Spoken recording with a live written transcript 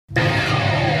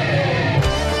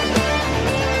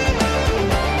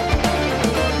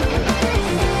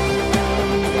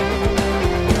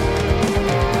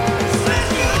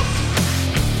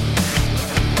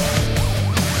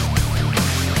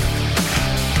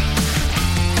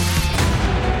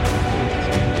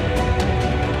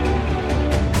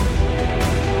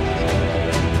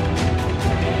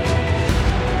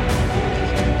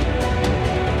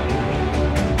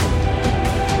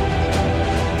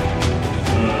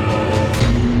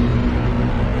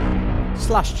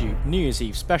Slash Dupe New Year's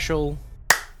Eve special.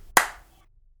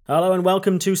 Hello and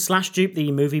welcome to Slash Dupe, the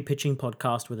movie pitching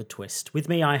podcast with a twist. With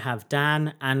me I have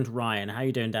Dan and Ryan. How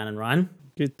you doing, Dan and Ryan?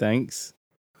 Good, thanks.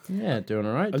 Yeah, doing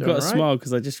all right. I've got a smile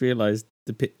because I just realised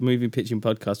the movie pitching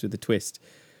podcast with a twist.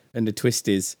 And the twist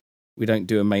is we don't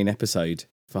do a main episode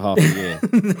for half a year.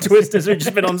 The twist is we've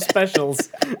just been on specials.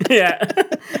 Yeah.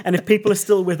 And if people are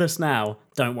still with us now,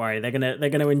 don't worry, they're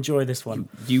gonna enjoy this one.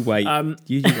 You wait.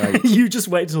 You wait. You just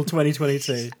wait till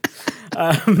 2022.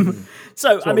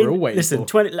 I mean, listen,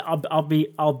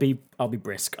 I'll be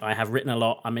brisk. I have written a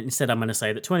lot. Instead I'm going to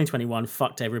say that 2021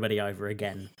 fucked everybody over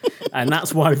again, and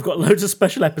that's why we've got loads of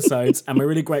special episodes. And we're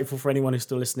really grateful for anyone who's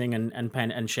still listening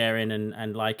and sharing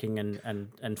and liking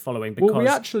and following. Because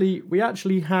we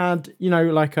actually had,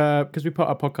 because we put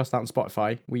our podcast out on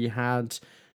Spotify,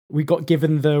 we got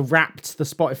given the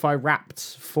Spotify Wrapped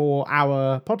for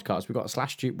our podcast. We got a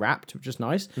Slash Dupe Wrapped, which is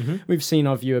nice. Mm-hmm. We've seen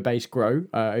our viewer base grow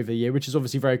over the year, which is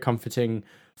obviously very comforting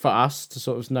for us to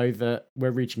sort of know that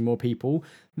we're reaching more people.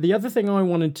 The other thing I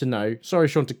wanted to know, sorry,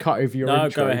 Sean, to cut over your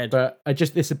intro, go ahead. But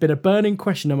this has been a burning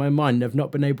question in my mind. I've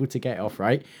not been able to get off,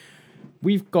 right?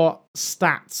 We've got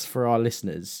stats for our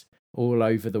listeners all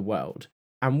over the world.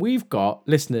 And we've got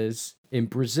listeners in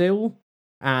Brazil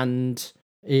and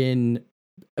in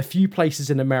a few places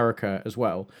in America as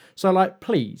well. So,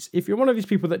 please, if you're one of these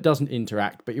people that doesn't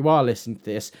interact, but you are listening to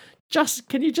this,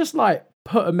 can you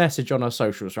put a message on our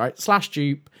socials, right? Slash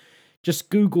Dupe. Just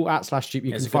Google @Slash Dupe.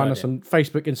 You can find us on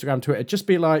Facebook, Instagram, Twitter. Just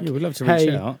be like, we'd love to reach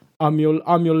out. I'm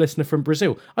your listener from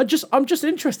Brazil. I'm just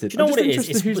interested. Do you know what it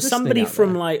is? It's somebody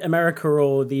from America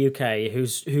or the UK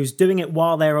who's doing it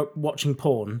while they're watching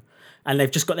porn. And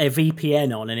they've just got their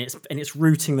VPN on, and it's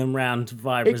routing them round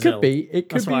via Brazil. It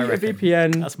could be a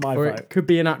VPN. That's my or vote. It could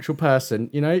be an actual person.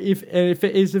 If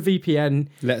it is a VPN,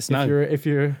 let us know. If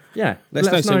you're let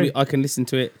us know. So I can listen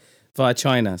to it via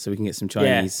China, so we can get some Chinese.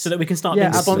 Yeah, so that we can start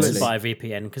being sponsored by a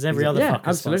VPN, because every other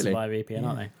fucker's sponsored by a VPN,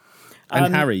 aren't they?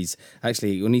 And Harry's.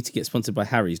 Actually, we'll need to get sponsored by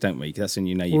Harry's, don't we? Because that's when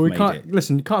you know you've made it.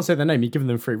 Listen, you can't say their name. You're giving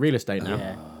them free real estate now.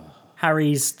 Yeah.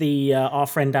 Harry's our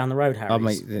friend down the road, Harry's. Oh,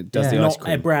 mate, does the ice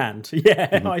cream. Not a brand.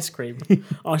 Yeah, ice cream.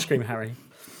 Ice cream Harry.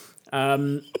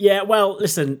 Well,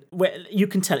 listen, you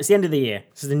can tell it's the end of the year.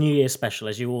 This is the New Year's special,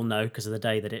 as you all know, because of the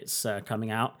day that it's coming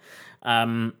out.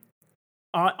 I'm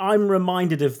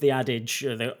reminded of the adage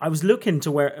that I was looking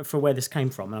to where this came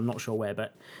from, and I'm not sure where,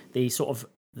 but the sort of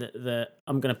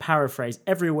I'm going to paraphrase: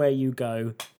 everywhere you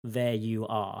go, there you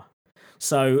are.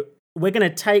 So we're going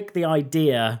to take the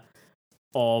idea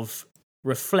of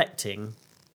reflecting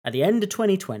at the end of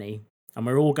 2020, and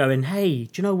we're all going, hey,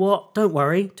 do you know what? Don't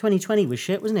worry, 2020 was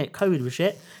shit, wasn't it? COVID was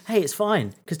shit. Hey, it's fine,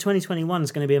 because 2021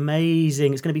 is going to be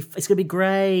amazing. It's going to be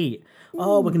great.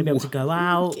 Oh, we're going to be able to go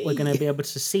out. We're going to be able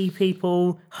to see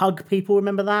people, hug people.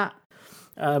 Remember that?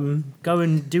 Go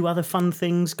and do other fun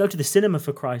things. Go to the cinema,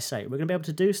 for Christ's sake. We're going to be able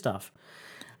to do stuff.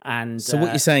 And so what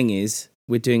you're saying is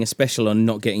we're doing a special on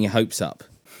not getting your hopes up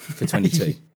for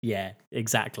 22. Yeah,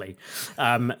 exactly.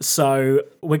 So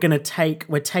we're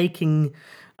taking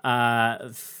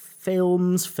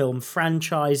film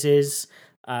franchises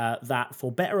that,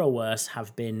 for better or worse,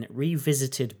 have been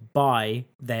revisited by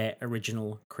their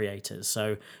original creators.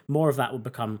 So more of that will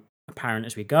become apparent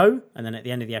as we go, and then at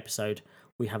the end of the episode,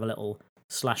 we have a little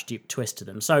Slash Dupe twist to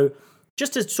them. So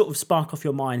just to sort of spark off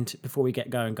your mind before we get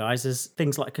going, guys, there's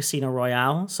things like Casino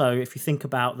Royale. So if you think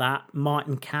about that,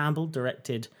 Martin Campbell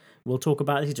directed. We'll talk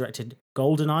about it. He directed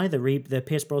GoldenEye, the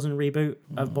Pierce Brosnan reboot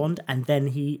of Bond, and then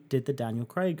he did the Daniel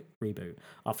Craig reboot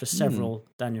after several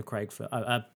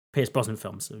Pierce Brosnan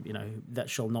films, that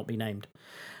shall not be named.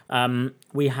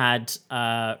 We had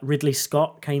Ridley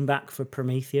Scott came back for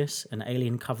Prometheus and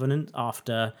Alien Covenant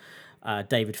after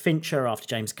David Fincher, after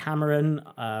James Cameron,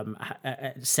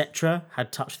 etc.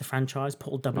 had touched the franchise.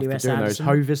 Paul W.S. Anderson. Those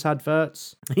Hovis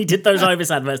adverts. He did those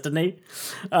Hovis adverts, didn't he?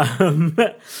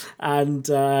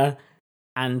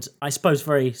 And I suppose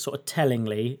very sort of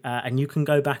tellingly, and you can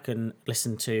go back and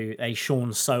listen to a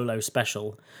Sean Solo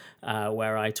special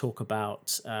where I talk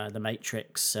about The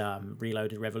Matrix,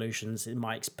 Reloaded Revolutions, in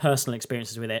my personal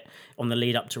experiences with it on the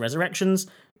lead up to Resurrections.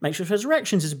 Matrix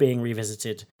Resurrections is being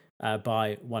revisited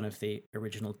by one of the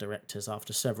original directors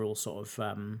after several sort of,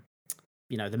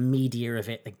 the media of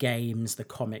it, the games, the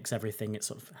comics, everything, it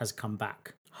sort of has come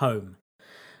back home.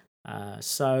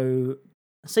 So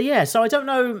I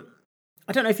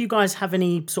don't know if you guys have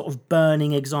any sort of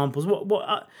burning examples.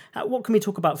 What can we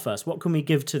talk about first? What can we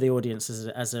give to the audience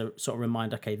as a sort of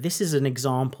reminder? Okay, this is an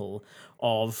example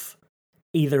of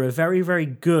either a very, very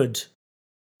good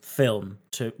film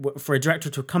for a director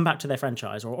to come back to their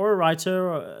franchise, or a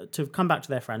writer to come back to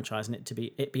their franchise and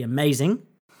it be amazing,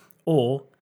 or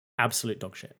absolute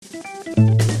dog shit.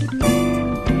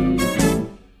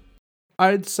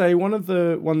 I'd say one of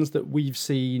the ones that we've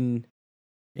seen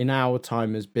in our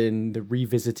time has been the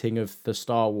revisiting of the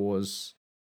Star Wars,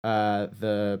 I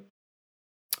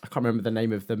can't remember the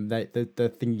name of them, the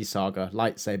thingy saga,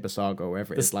 lightsaber saga, or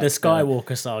whatever it is. The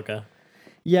Skywalker saga.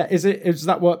 Yeah, is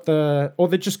that what or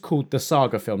they're just called the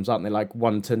saga films, aren't they? Like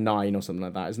 1 to 9 or something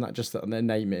like that. Isn't that just what their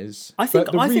name is? I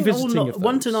think revisiting of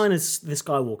 1 to 9 is the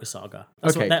Skywalker saga.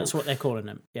 That's what they're calling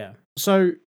them. Yeah.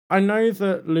 So I know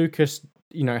that Lucas,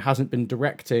 hasn't been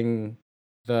directing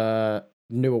the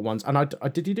newer ones, and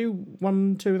did he do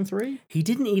 1, 2, and 3? He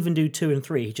didn't even do 2 and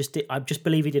 3. He just did. I just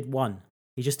believe he did 1.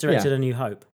 He just directed A New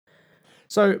Hope.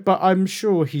 So, but I'm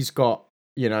sure he's got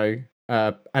an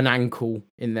ankle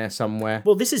in there somewhere.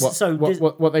 Well, this is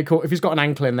what they call, if he's got an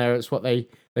ankle in there, it's what they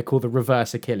call the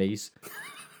reverse Achilles.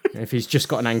 If he's just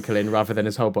got an ankle in rather than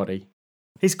his whole body,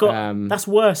 he's got. That's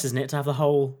worse, isn't it? To have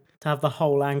the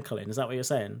whole ankle in. Is that what you're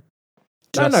saying?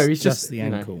 No, he's just the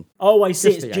ankle. Oh, I see.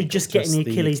 It's just getting the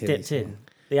Achilles dipped in.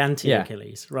 The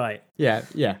anti-Achilles, right?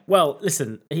 Yeah. Well,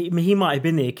 listen, he might have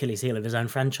been the Achilles heel of his own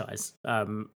franchise,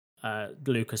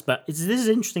 Lucas. But this is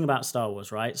interesting about Star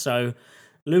Wars, right? So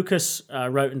Lucas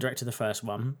wrote and directed the first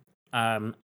one.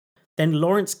 Then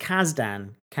Lawrence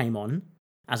Kasdan came on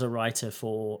as a writer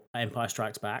for Empire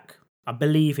Strikes Back. I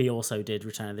believe he also did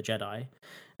Return of the Jedi.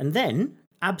 And then,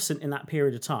 absent in that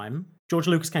period of time, George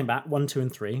Lucas came back, 1, 2,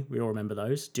 and 3. We all remember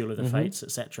those, Duel of the Fates,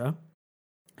 etc.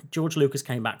 George Lucas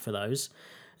came back for those.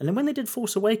 And then when they did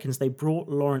Force Awakens, they brought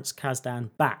Lawrence Kasdan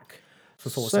back for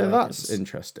Force Awakens. So that's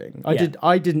interesting.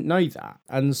 I didn't know that.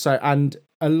 And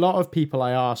a lot of people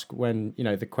I ask when,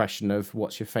 the question of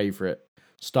what's your favourite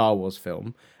Star Wars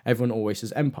film, everyone always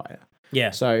says Empire.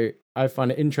 Yeah. So I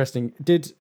find it interesting.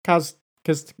 Did Kasdan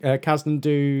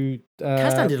do...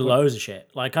 Kasdan did loads of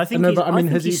shit. Like, I think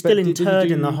he's still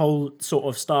interred in the whole sort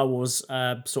of Star Wars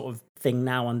sort of thing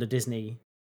now under Disney.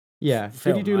 Yeah.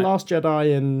 Did he do Last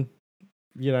Jedi and...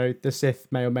 the Sith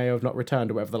may or may have not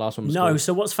returned, or whatever the last one was called. No,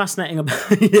 so what's fascinating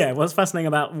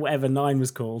about whatever 9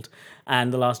 was called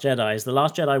and The Last Jedi is The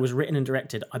Last Jedi was written and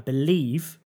directed, I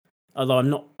believe, although I'm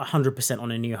not 100%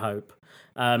 on A New Hope,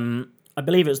 I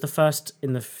believe it was the first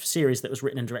in the series that was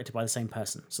written and directed by the same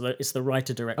person. So it's the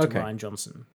writer-director Rian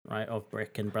Johnson, right, of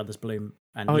Brick and Brothers Bloom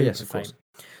and yes, of course.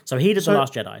 So he did The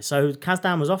Last Jedi. So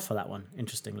Kasdan was off for that one,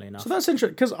 interestingly enough. So that's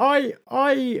interesting, because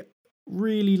I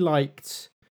really liked...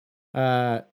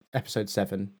 episode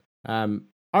 7. I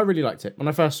really liked it. When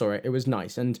I first saw it, it was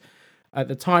nice. And at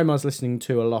the time, I was listening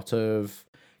to a lot of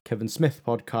Kevin Smith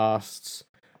podcasts,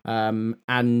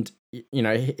 and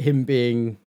him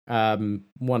being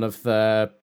one of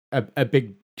a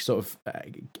big sort of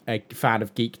a fan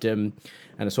of geekdom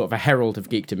and a sort of a herald of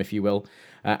geekdom, if you will,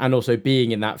 and also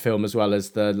being in that film as well as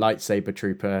the lightsaber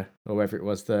trooper, or whatever it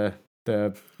was, the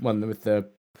one with the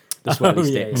swirly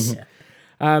sticks. Yeah.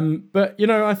 But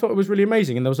I thought it was really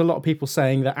amazing, and there was a lot of people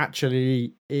saying that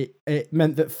actually it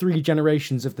meant that 3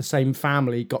 generations of the same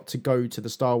family got to go to the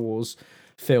Star Wars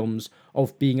films,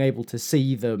 of being able to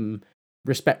see them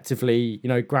respectively,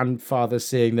 grandfathers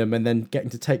seeing them and then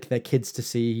getting to take their kids to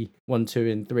see 1, 2,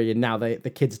 and 3, and now the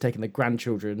kids are taking the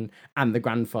grandchildren and the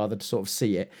grandfather to sort of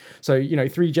see it. So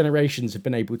 3 generations have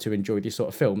been able to enjoy these sort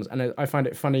of films, and I find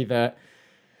it funny that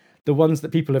the ones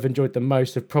that people have enjoyed the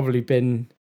most have probably been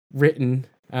written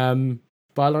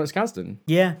by Lawrence Kasdan.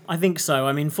 Yeah, I think so.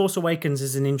 I mean, Force Awakens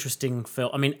is an interesting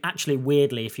film. I mean, actually,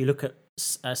 weirdly, if you look at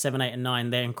 7, 8, and 9,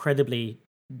 they're incredibly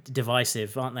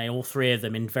divisive, aren't they? All 3 of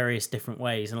them in various different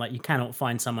ways, and like you cannot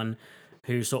find someone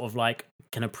who sort of like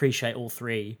can appreciate all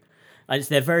 3.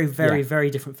 They're very, very, very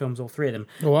different films, all 3 of them.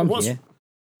 Well, I'm here.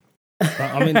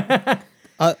 I mean,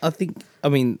 I think. I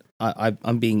mean,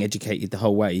 I'm being educated the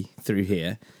whole way through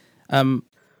here, but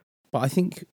I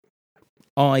think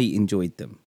I enjoyed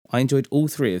them. I enjoyed all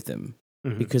 3 of them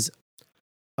because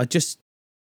I just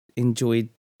enjoyed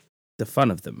the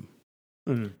fun of them.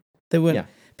 They weren't.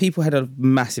 People had a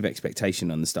massive expectation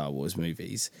on the Star Wars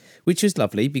movies, which was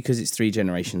lovely because it's 3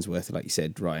 generations worth, like you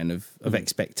said, Ryan, of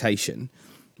expectation.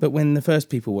 But when the first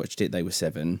people watched it, they were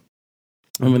 7.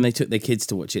 And when they took their kids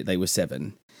to watch it, they were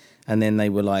 7. And then they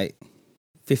were like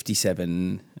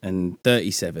 57 and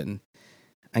 37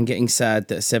 and getting sad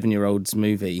that a 7-year-old's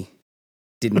movie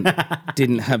didn't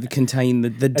contain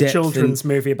the depth. A children's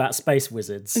movie about space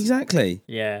wizards. Exactly.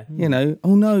 Yeah.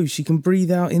 Oh no, she can breathe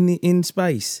out in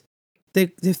space. They're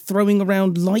throwing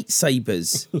around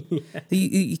lightsabers.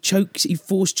 He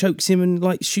force chokes him and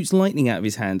like shoots lightning out of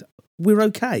his hand. We're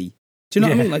okay. Do you know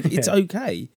what I mean? Like it's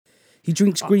okay. He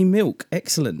drinks green milk.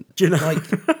 Excellent. Do you know? Like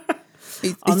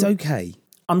it's okay.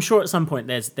 I'm sure at some point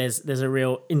there's a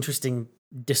real interesting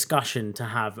discussion to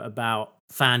have about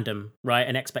fandom, right,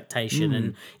 and expectation,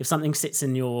 and if something sits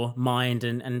in your mind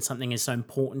and something is so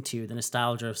important to you, the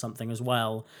nostalgia of something as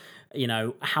well, you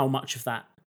know, how much of that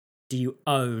do you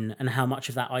own, and how much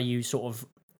of that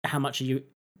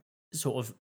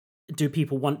do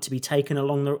people want to be taken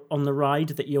along on the ride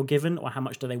that you're given, or how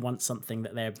much do they want something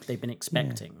that they've been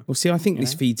expecting? Well, see, I think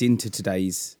this feeds into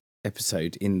today's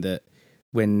episode in that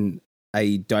when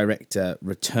a director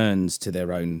returns to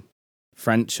their own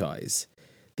franchise,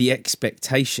 the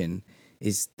expectation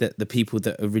is that the people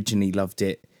that originally loved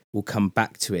it will come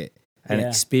back to it and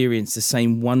experience the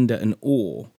same wonder and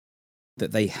awe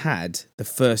that they had the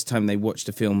first time they watched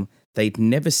a film they'd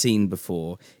never seen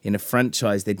before, in a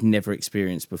franchise they'd never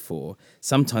experienced before,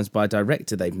 sometimes by a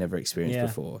director they've never experienced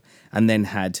before, and then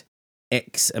had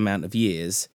X amount of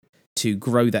years to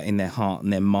grow that in their heart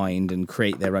and their mind and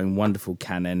create their own wonderful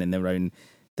canon and their own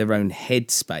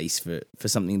headspace for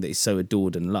something that is so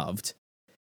adored and loved.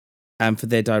 And for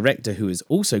their director, who has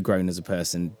also grown as a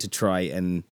person, to try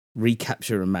and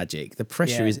recapture a magic, the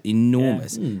pressure is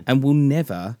enormous and will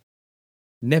never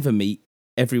meet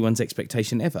everyone's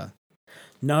expectation ever.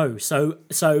 No. So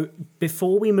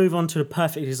before we move on to a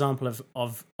perfect example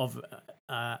of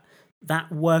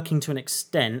that working to an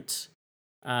extent,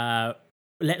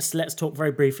 let's talk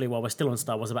very briefly while we're still on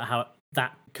Star Wars about how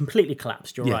that completely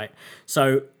collapsed. You're right.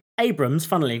 So Abrams,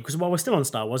 funnily, because while we're still on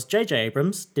Star Wars, J.J.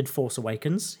 Abrams did Force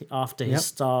Awakens after his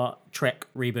Star Trek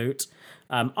reboot,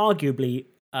 arguably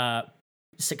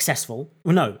successful.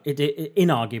 Well, no, it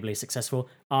inarguably successful,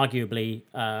 arguably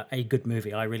a good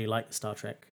movie. I really like the Star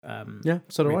Trek. So do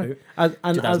reboot. I.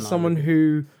 And as someone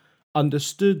who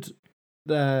understood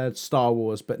the Star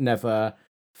Wars but never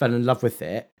fell in love with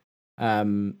it,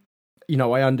 you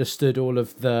know, I understood all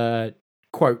of the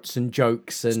quotes and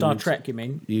jokes and Star Trek. You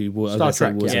mean Star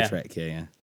Trek? Trek, yeah.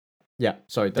 Yeah,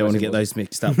 sorry. Don't want to get those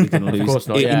mixed up. We're going to lose. Of course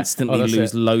not, Instantly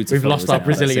lose loads of We've lost our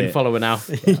Brazilian follower now.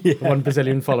 Yeah. One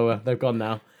Brazilian follower. They've gone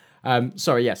now.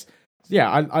 Sorry, yes. Yeah,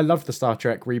 I love the Star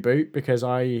Trek reboot because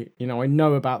I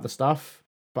know about the stuff,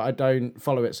 but I don't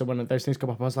follow it. So when those things come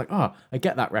up, I was like, I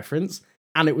get that reference.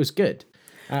 And it was good.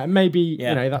 Maybe,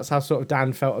 you know, that's how sort of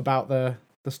Dan felt about the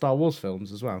Star Wars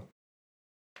films as well.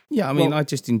 Yeah, I mean, I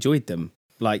just enjoyed them.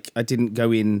 Like, I didn't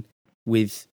go in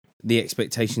with the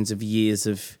expectations of years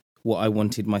of what I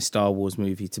wanted my Star Wars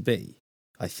movie to be,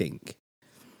 I think.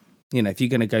 You know, if you're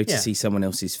going to go to see someone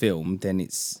else's film, then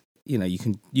it's, you know,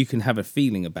 you can have a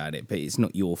feeling about it, but it's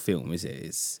not your film, is it?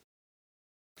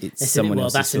 It's someone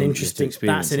else's film.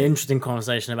 That's an interesting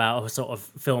conversation about sort of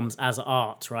films as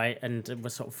art, right? And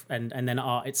sort of and then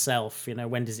art itself. You know,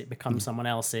 when does it become someone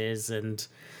else's? And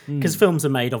because films are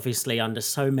made obviously under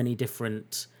so many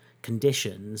different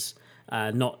conditions.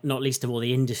 Not least of all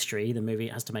the industry. The movie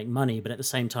has to make money, but at the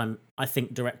same time, I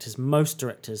think most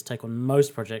directors take on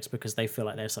most projects because they feel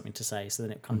like they have something to say. So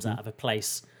then it comes out of a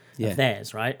place of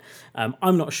theirs, right?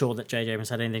 I'm not sure that J.J. Abrams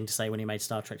had anything to say when he made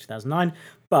Star Trek 2009,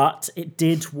 but it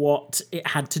did what it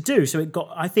had to do. So it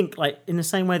got, I think, like in the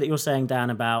same way that you're saying,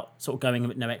 Dan, about sort of going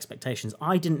with no expectations.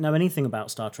 I didn't know anything about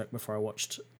Star Trek before I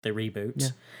watched the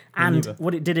reboot, and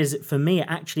what it did is, for me, it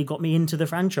actually got me into the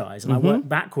franchise, and I worked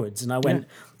backwards, and I went,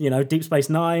 you know, Deep Space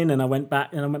Nine, and I went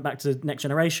back to Next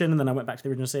Generation, and then I went back to the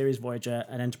original series, Voyager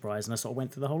and Enterprise, and I sort of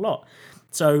went through the whole lot.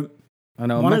 So,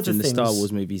 and I imagine the Star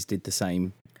Wars movies did the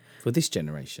same for this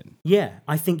generation. Yeah,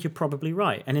 I think you're probably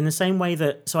right. And in the same way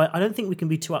that... So I don't think we can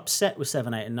be too upset with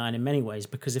 7, 8 and 9 in many ways,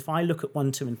 because if I look at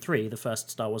 1, 2 and 3, the first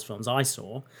Star Wars films I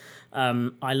saw,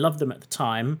 I loved them at the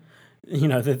time. You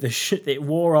know, the shit, it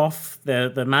wore off,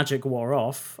 the magic wore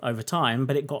off over time,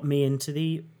 but it got me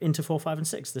into 4, 5 and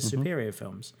 6, the superior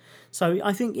films. So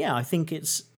I think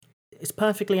it's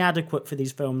perfectly adequate for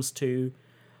these films to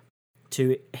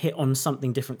hit on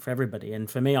something different for everybody. And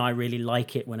for me, I really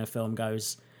like it when a film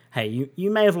goes... Hey, you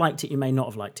may have liked it, you may not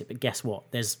have liked it, but guess what?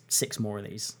 There's 6 more of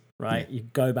these, right? Yeah. You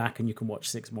go back and you can watch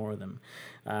 6 more of them.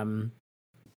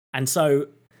 And so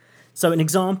an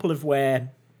example of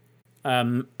where...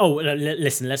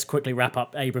 listen, let's quickly wrap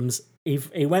up Abrams.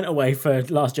 He went away for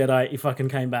Last Jedi. He fucking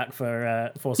came back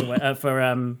for Force Awakens.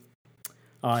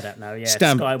 I don't know, yeah.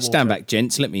 Stand back,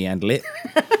 gents. Let me handle it.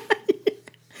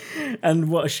 And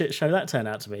what a shit show that turned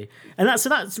out to be. And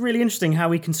that's really interesting how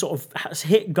we can sort of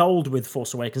hit gold with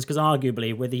Force Awakens, because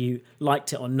arguably, whether you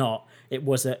liked it or not, it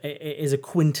is a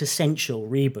quintessential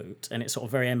reboot, and it's sort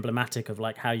of very emblematic of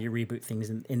like how you reboot things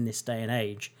in this day and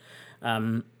age,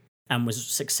 and was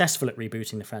successful at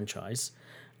rebooting the franchise.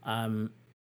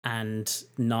 And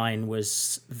 9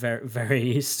 was very,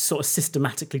 very sort of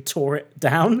systematically tore it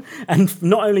down, and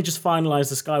not only just finalized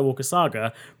the Skywalker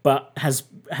saga, but has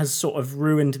has sort of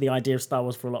ruined the idea of Star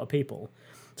Wars for a lot of people.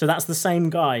 So that's the same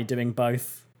guy doing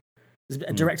both.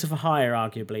 A director for hire,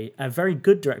 arguably. A very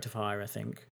good director for hire, I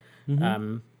think.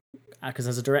 Because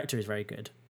as a director, he's very good.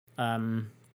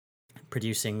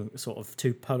 Producing sort of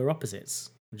two polar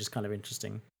opposites, which is kind of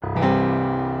interesting.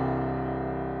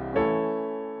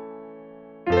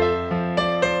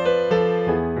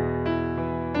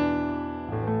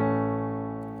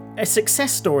 A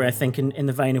success story, I think, in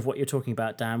the vein of what you're talking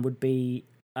about, Dan, would be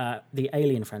the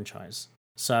Alien franchise.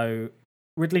 So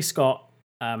Ridley Scott,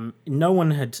 no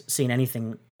one had seen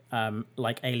anything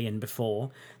like Alien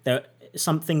before.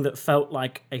 Something that felt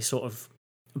like a sort of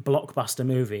blockbuster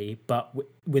movie, but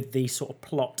with the sort of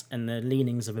plot and the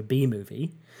leanings of a B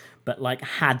movie, but like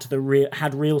had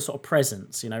real sort of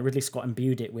presence. You know, Ridley Scott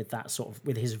imbued it with that sort of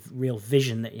with his real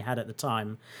vision that he had at the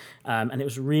time, and it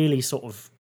was really sort of.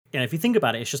 You know, if you think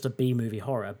about it, it's just a B-movie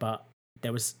horror, but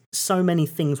there was so many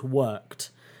things worked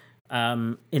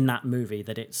in that movie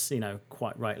that it's, you know,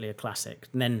 quite rightly a classic.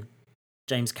 And then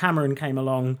James Cameron came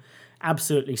along,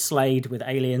 absolutely slayed with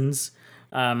Aliens,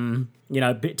 you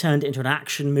know, turned it into an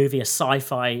action movie, a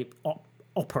sci-fi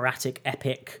operatic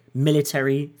epic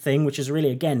military thing, which is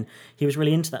really, again, he was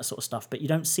really into that sort of stuff, but you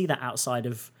don't see that outside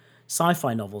of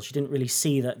sci-fi novels. You didn't really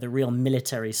see that the real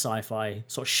military sci-fi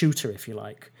sort of shooter, if you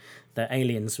like, that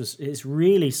Aliens is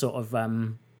really sort of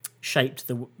shaped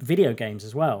the video games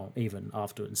as well, even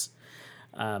afterwards.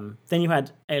 Then you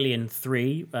had Alien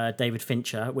 3, David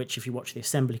Fincher, which if you watch the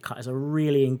assembly cut is a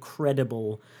really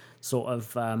incredible sort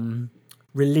of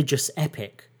religious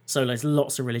epic. So there's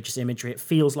lots of religious imagery. It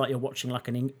feels like you're watching like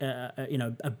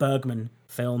a Bergman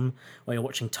film, or you're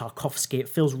watching Tarkovsky. It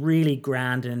feels really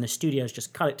grand, and the studios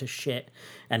just cut it to shit.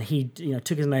 And he, you know,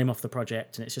 took his name off the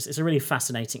project, and it's a really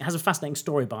fascinating. It has a fascinating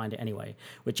story behind it anyway,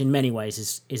 which in many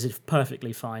ways is a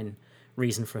perfectly fine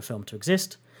reason for a film to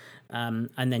exist. And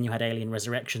then you had Alien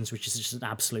Resurrections, which is just an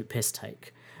absolute piss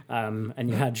take. And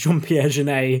you had Jean-Pierre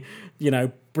Jeunet, you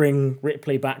know, bring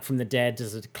Ripley back from the dead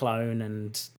as a clone,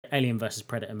 and Alien versus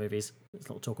Predator movies. Let's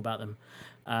not talk about them.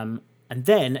 And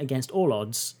then, against all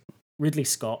odds, Ridley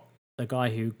Scott, the guy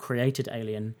who created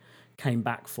Alien, came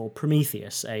back for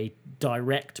Prometheus, a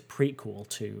direct prequel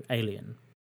to Alien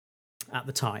at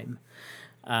the time.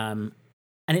 And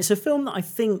it's a film that I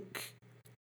think...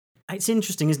 It's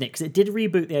interesting, isn't it? Because it did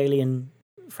reboot the Alien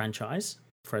franchise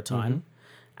for a time,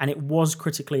 and it was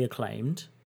critically acclaimed.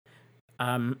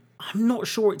 I'm not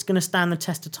sure it's going to stand the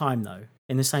test of time, though,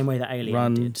 in the same way that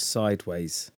Alien did. Run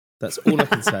sideways. That's all I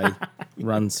can say.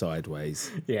 Run sideways.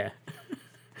 Yeah.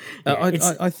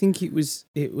 I think it was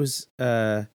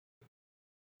a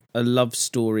love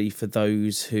story for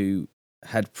those who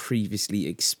had previously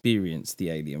experienced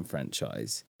the Alien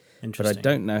franchise. But I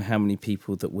don't know how many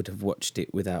people that would have watched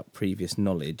it without previous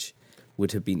knowledge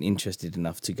would have been interested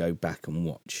enough to go back and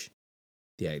watch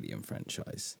the Alien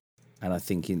franchise. And I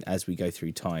think as we go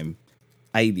through time,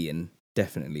 Alien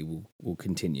definitely will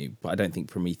continue. But I don't think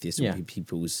Prometheus will be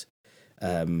people's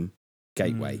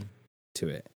gateway to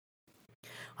it.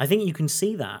 I think you can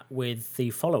see that with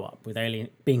the follow-up, with Alien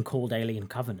being called Alien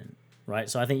Covenant, right?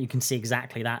 So I think you can see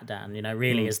exactly that, Dan, you know,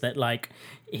 really is that, like,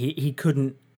 he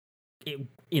couldn't...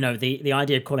 you know, the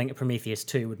idea of calling it Prometheus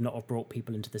 2 would not have brought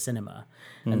people into the cinema.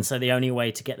 And so the only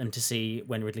way to get them to see,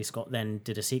 when Ridley Scott then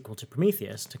did a sequel to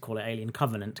Prometheus, to call it Alien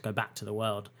Covenant, to go back to the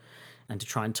world and to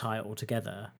try and tie it all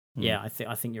together. Yeah,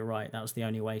 I think you're right. That was the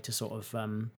only way to sort of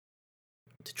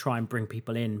to try and bring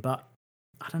people in. But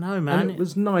I don't know, man. And it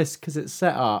was nice because it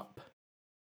set up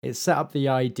the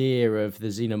idea of the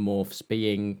xenomorphs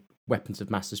being weapons of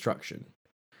mass destruction.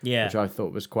 Yeah, which I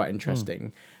thought was quite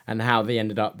interesting, and how they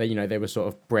ended up. They were sort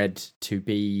of bred to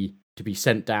be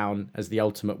sent down as the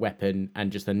ultimate weapon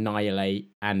and just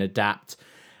annihilate and adapt,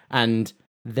 and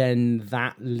then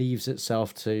that leaves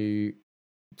itself to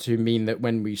mean that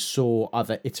when we saw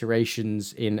other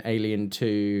iterations in Alien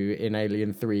 2, in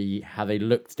Alien 3, how they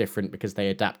looked different because they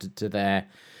adapted to their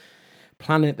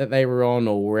planet that they were on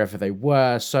or wherever they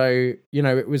were. So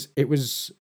it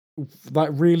was like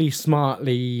really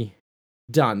smartly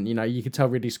done. You could tell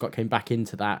Ridley Scott came back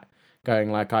into that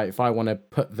going like, if I want to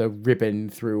put the ribbon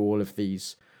through all of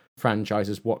these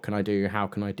franchises, what can I do? How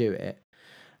can I do it?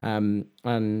 And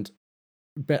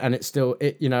it's still,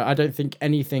 I don't think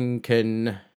anything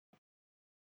can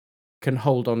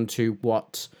hold on to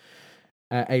what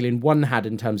Alien 1 had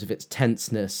in terms of its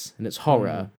tenseness and its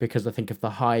horror, because I think of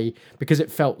because it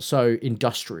felt so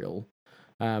industrial,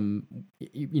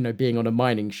 being on a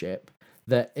mining ship,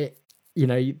 that it,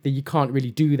 you can't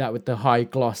really do that with the high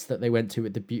gloss that they went to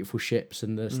with the beautiful ships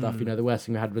and the stuff. The worst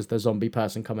thing we had was the zombie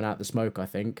person coming out the smoke, I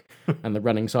think, and the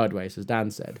running sideways, as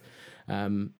Dan said.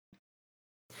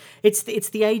 It's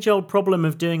the age old problem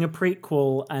of doing a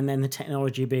prequel and then the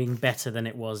technology being better than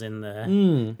it was in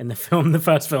the film, the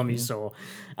first film you saw,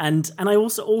 and I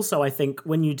also I think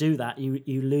when you do that,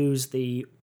 you lose the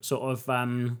sort of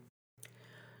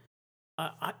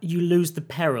you lose the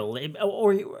peril,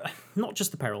 or not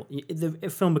just the peril. The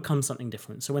film becomes something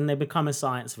different. So when they become a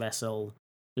science vessel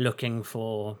looking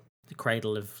for the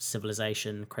cradle of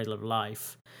civilization, cradle of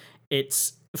life,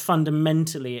 it's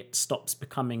fundamentally it stops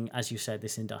becoming, as you said,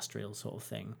 this industrial sort of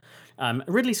thing.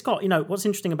 Ridley Scott, what's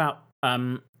interesting about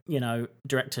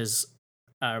directors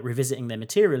revisiting their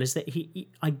material is that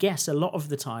I guess a lot of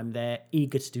the time they're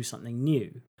eager to do something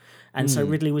new. And so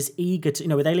Ridley was eager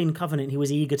to, with Alien Covenant, he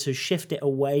was eager to shift it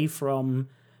away from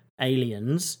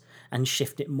aliens and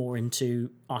shift it more into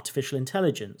artificial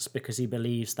intelligence, because he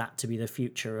believes that to be the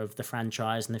future of the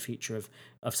franchise and the future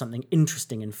of something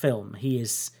interesting in film. He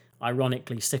is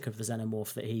ironically sick of the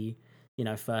xenomorph that he,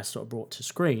 first sort of brought to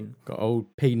screen. Got old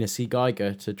penisy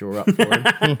Geiger to draw up for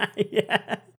him.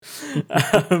 Yeah.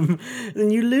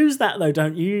 Then you lose that though,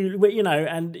 don't you?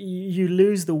 And you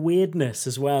lose the weirdness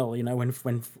as well.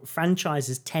 When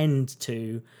franchises tend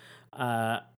to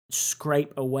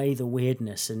scrape away the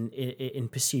weirdness in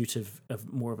pursuit of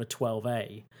more of a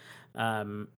 12A,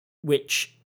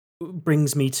 which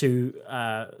brings me to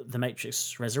The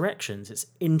Matrix Resurrections. It's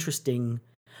interesting.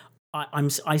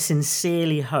 I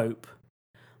sincerely hope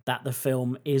that the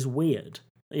film is weird.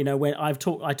 When I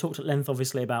talked at length,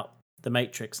 obviously, about The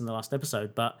Matrix in the last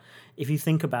episode, but if you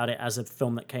think about it as a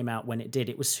film that came out when it did,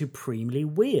 it was supremely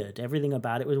weird. Everything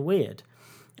about it was weird,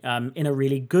 in a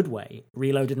really good way.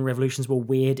 Reloaded and Revolutions were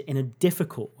weird in a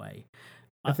difficult way.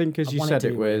 I think, as you said,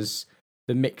 it was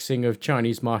the mixing of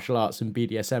Chinese martial arts and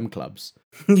BDSM clubs.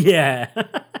 Yeah.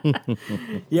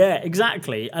 Yeah,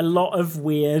 exactly. A lot of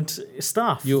weird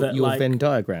stuff. Your Venn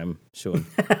diagram, Sean.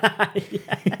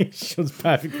 Sean's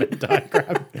perfect Venn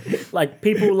diagram. Like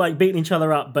people like beating each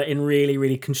other up, but in really,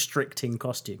 really constricting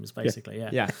costumes, basically.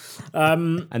 Yeah.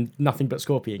 And nothing but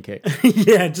scorpion kick.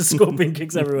 Yeah, just scorpion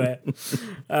kicks everywhere.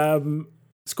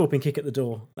 Scorpion kick at the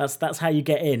door. That's how you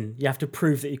get in. You have to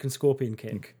prove that you can scorpion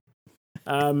kick.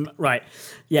 Right.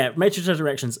 Yeah, Matrix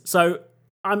Resurrections. So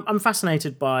I'm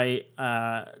fascinated by.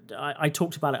 I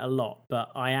talked about it a lot,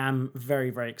 but I am very,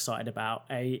 very excited about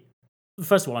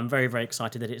First of all, I'm very, very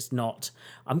excited that it's not.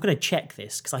 I'm going to check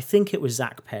this because I think it was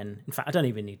Zach Penn. In fact, I don't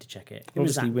even need to check it.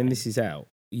 Obviously, when this is out,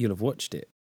 you'll have watched it,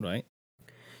 right?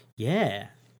 Yeah.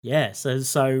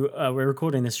 So we're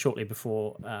recording this shortly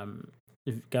before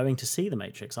going to see The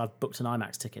Matrix. I've booked an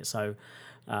IMAX ticket, so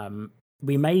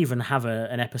we may even have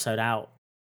an episode out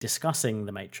discussing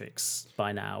The Matrix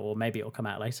by now, or maybe it'll come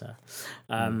out later.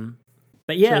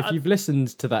 But yeah, so if you've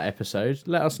listened to that episode,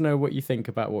 let us know what you think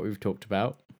about what we've talked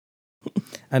about.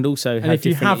 And also how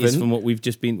different it is from what we've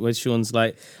just been, where Sean's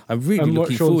like, I'm really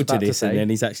looking forward to this, and then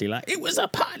he's actually like, it was a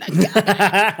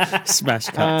pilot. Smash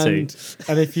cut too.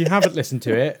 And if you haven't listened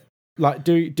to it, like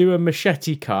do a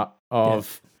machete cut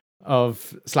of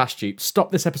Slash Tube.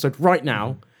 Stop this episode right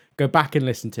now, go back and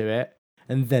listen to it,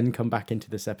 and then come back into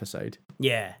this episode.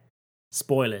 Yeah.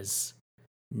 Spoilers.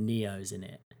 Neo's in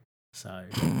it. So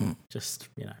just,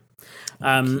 Keanu.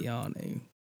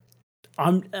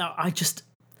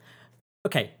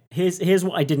 Okay, here's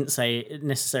what I didn't say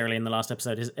necessarily in the last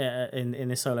episode, is in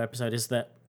this solo episode, is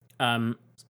that when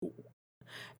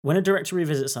a director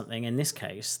revisits something, in this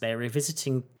case, they're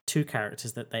revisiting two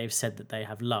characters that they've said that they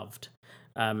have loved,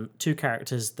 two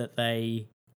characters that they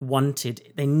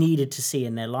needed to see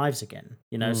in their lives again.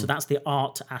 So that's the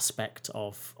art aspect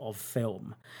of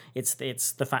film. It's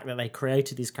the fact that they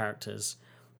created these characters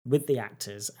with the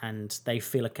actors and they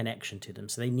feel a connection to them,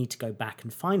 so they need to go back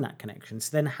and find that connection.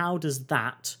 So then how does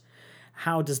that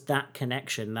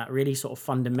connection, that really sort of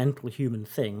fundamental human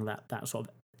thing, that sort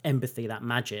of empathy, that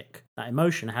magic, that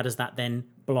emotion, how does that then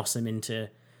blossom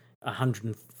into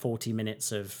 140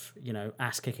 minutes of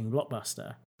ass-kicking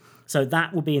blockbuster? So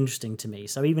that will be interesting to me.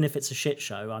 So even if it's a shit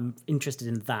show, I'm interested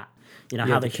in that,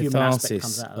 how the human aspect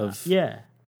comes out of that.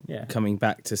 Yeah Coming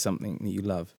back to something that you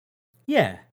love.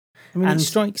 Yeah. I mean, it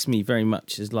strikes me very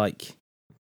much as like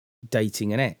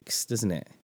dating an ex, doesn't it?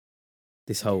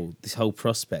 This whole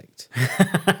prospect.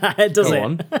 It does. Go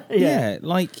on. Yeah,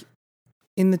 like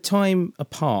in the time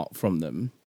apart from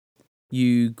them,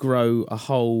 you grow a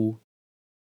whole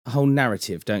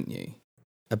narrative, don't you?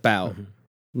 About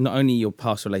not only your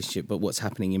past relationship, but what's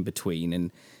happening in between,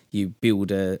 and you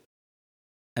build an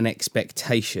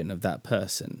expectation of that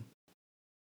person.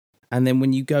 And then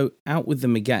when you go out with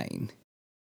them again,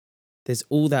 there's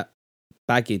all that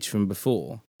baggage from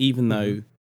before, even though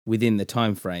within the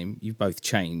time frame you've both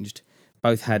changed,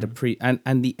 both had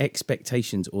and the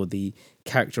expectations or the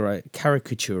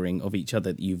caricaturing of each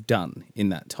other that you've done in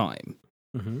that time,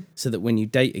 so that when you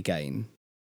date again,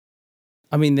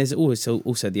 I mean, there's also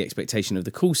the expectation of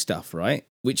the cool stuff, right?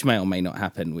 Which may or may not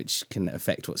happen, which can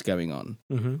affect what's going on.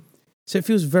 So it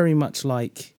feels very much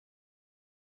like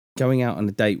going out on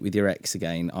a date with your ex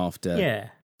again after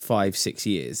 5-6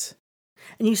 years.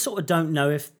 And you sort of don't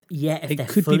know if they're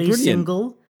could be fully brilliant.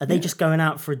 single. Are they just going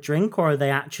out for a drink, or are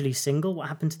they actually single? What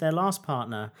happened to their last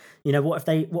partner? You know, what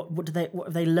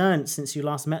have they learned since you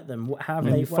last met them? What have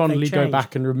they fondly go changed?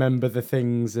 back and remember the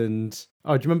things. And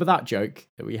do you remember that joke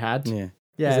that we had? Yeah.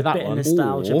 Yeah, There's that a bit one. of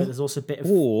nostalgia, but there's also a bit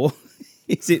of... Or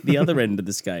is it the other end of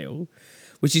the scale,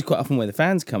 which is quite often where the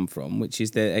fans come from, which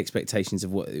is their expectations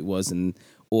of what it was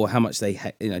or how much they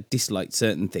disliked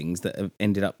certain things that have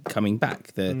ended up coming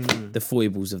back, the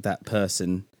foibles of that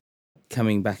person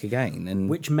coming back again, and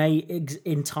which may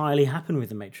entirely happen with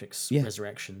the Matrix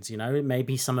Resurrections. You know, it may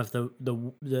be some of the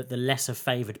lesser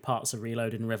favoured parts of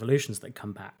Reloaded and Revolutions that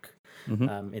come back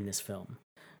in this film.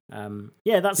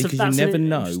 That's because you never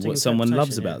know what someone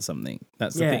loves about something.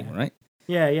 That's the thing, right?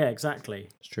 Yeah, exactly.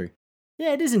 It's true.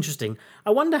 Yeah, it is interesting. I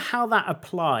wonder how that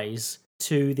applies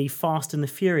to the Fast and the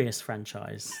Furious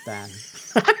franchise, Dan.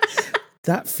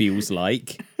 That feels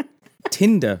like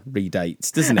Tinder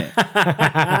redates, doesn't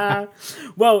it?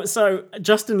 Well, so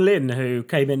Justin Lin, who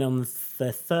came in on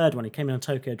the third one, he came in on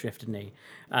Tokyo Drift, didn't he?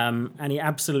 And he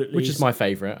absolutely... Which is my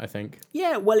favourite, I think.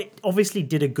 Yeah, well, it obviously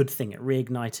did a good thing. It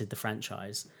reignited the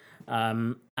franchise.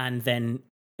 And then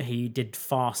he did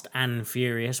Fast and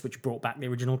Furious, which brought back the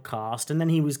original cast. And then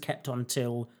he was kept on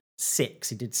till 6.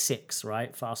 He did 6,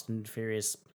 right? Fast and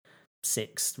Furious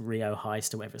 6, Rio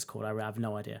Heist, or whatever it's called. I have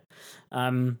no idea.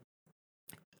 And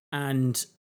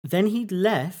then he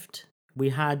left.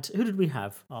 Who did we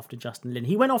have after Justin Lin?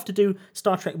 He went off to do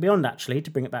Star Trek Beyond, actually, to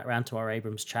bring it back around to our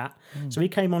Abrams chat. So he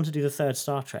came on to do the third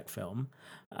Star Trek film.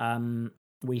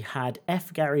 We had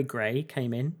F. Gary Gray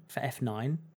came in for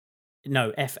F9.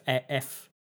 No,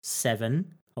 F7.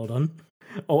 Hold on.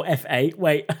 Or F8.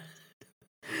 Wait.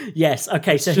 Yes.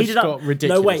 Okay. So he did up.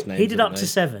 No, wait. He did up to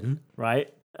 7,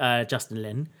 right? Justin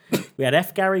Lin. We had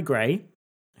F. Gary Gray,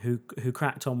 who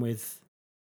cracked on with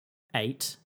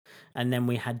 8. And then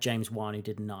we had James Wan, who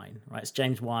did 9. Right, it's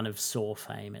James Wan of Saw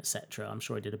fame, etc. I'm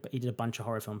sure he did a bunch of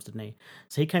horror films, didn't he?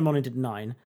 So he came on and did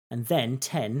 9, and then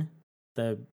 10,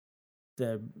 the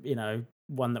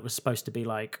one that was supposed to be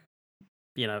like,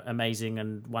 amazing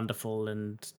and wonderful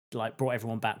and like brought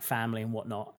everyone back, family and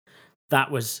whatnot. That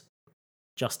was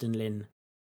Justin Lin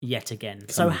yet again.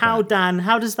 So how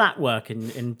does that work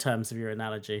in terms of your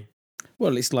analogy?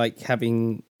 Well, it's like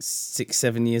having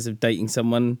 6-7 years of dating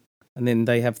someone, and then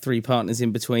they have 3 partners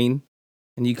in between,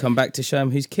 and you come back to show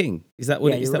them who's king. Is that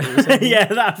what? Is that what you're saying? Yeah,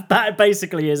 that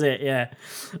basically is it. Yeah,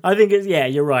 I think it's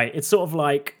you're right. It's sort of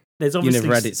like there's obviously you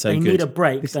never had it so they good. Need a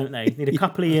break, don't they? Need a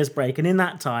couple of years break, and in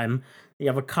that time you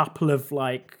have a couple of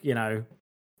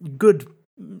good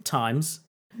times,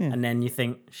 and then you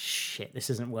think, shit, this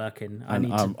isn't working. I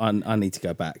need to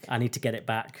go back. I need to get it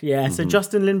back. Yeah. So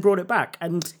Justin Lin brought it back,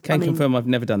 and confirm I've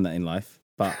never done that in life,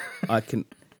 but I can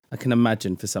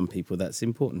imagine for some people that's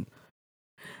important.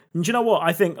 And do you know what?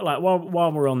 I think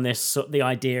while we're on this, the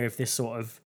idea of this sort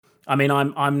of,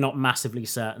 I'm not massively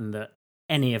certain that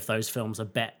any of those films are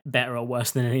better or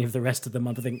worse than any of the rest of them.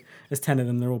 I think there's 10 of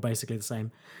them; they're all basically the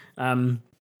same.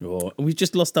 We've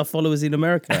just lost our followers in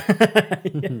America.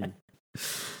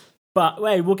 But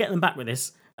wait, we'll get them back with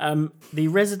this. The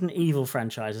Resident Evil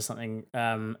franchise is something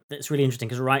that's really interesting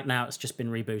because right now it's just been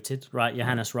rebooted, right?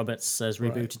 Johannes Roberts has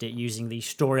rebooted it using the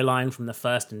storyline from the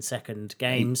first and second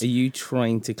games. Are you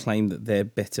trying to claim that they're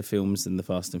better films than the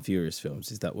Fast and Furious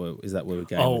films? Is that where we're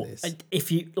going with this?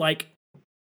 If you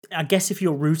I guess if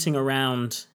you're rooting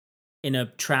around in a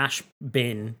trash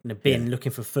bin,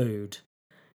 looking for food,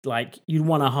 you'd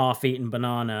want a half-eaten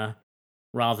banana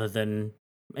rather than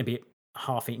maybe a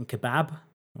half-eaten kebab.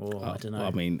 Or I don't know.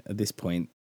 I mean, at this point,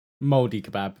 moldy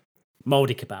kebab.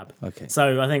 Okay.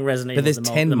 So I think Resident Evil. But there's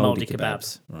 10 moldy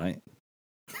kebabs, right?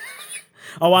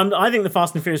 I think the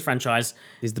Fast and Furious franchise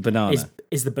is the banana.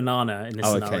 Is the banana in this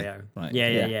scenario? Okay. Right.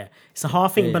 Yeah. It's a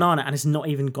half-eaten banana, and it's not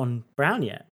even gone brown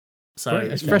yet. So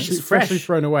it's freshly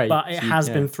thrown away, but it has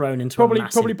been thrown into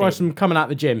probably by some coming out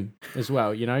the gym as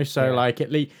well. So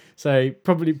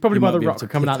probably by the Rock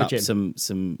coming out the gym.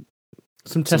 Some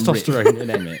testosterone in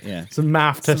it, yeah. Some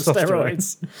math testosterone.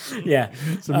 Steroids. Yeah.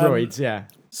 Some roids, yeah.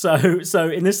 So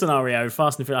in this scenario,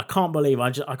 Fast and Furious, I can't believe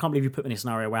you put me in a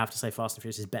scenario where I have to say Fast and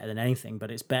Furious is better than anything,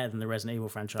 but it's better than the Resident Evil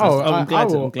franchise.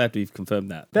 I'm glad we've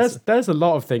confirmed that. There's a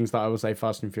lot of things that I will say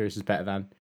Fast and Furious is better than.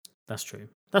 That's true.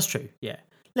 Yeah.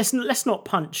 let's not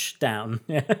punch down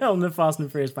on the Fast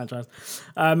and Furious franchise.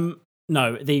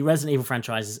 No, the Resident Evil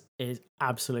franchise is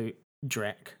absolute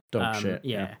dreck. Dog shit.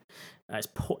 Yeah.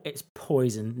 It's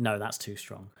poison. No, that's too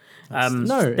strong.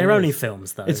 no, they're it only is.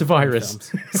 films though. It's a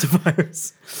virus. It's a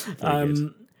virus. Very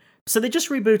good. So they just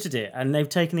rebooted it, and they've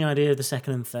taken the idea of the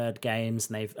second and third games,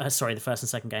 and they've the first and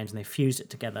second games, and they've fused it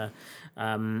together.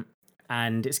 And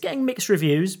it's getting mixed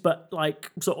reviews, but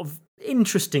like sort of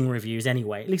interesting reviews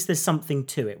anyway. At least there's something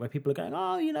to it where people are going,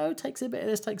 oh, you know, takes a bit of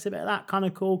this, takes a bit of that, kind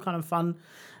of cool, kind of fun.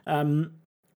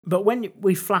 But when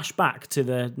we flash back to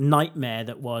the nightmare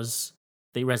that was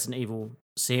the Resident Evil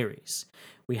series,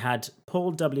 we had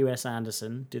Paul W.S.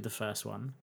 Anderson do the first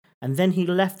one, and then he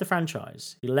left the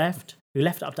franchise. He left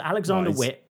it up to Alexander Wise.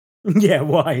 Witt. Yeah,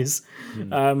 wise. He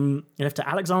left to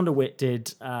Alexander Witt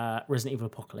did Resident Evil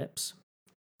Apocalypse,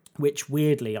 which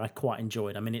weirdly I quite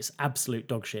enjoyed. I mean, it's absolute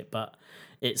dog shit, but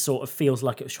it sort of feels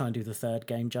like it was trying to do the third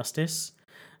game justice.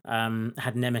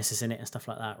 Had Nemesis in it and stuff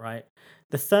like that, right?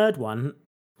 The third one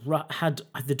had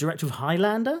the director of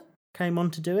Highlander came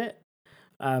on to do it.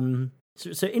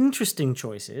 So interesting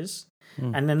choices.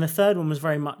 And then the third one was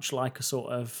very much like a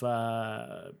sort of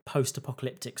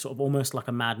post-apocalyptic, sort of almost like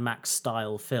a Mad Max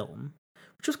style film,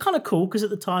 which was kind of cool because at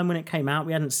the time when it came out,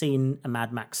 we hadn't seen a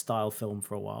Mad Max style film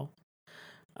for a while.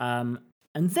 And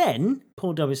then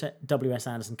Paul W.S.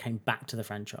 Anderson came back to the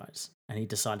franchise and he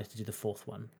decided to do the fourth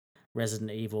one,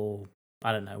 Resident Evil.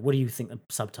 I don't know. What do you think the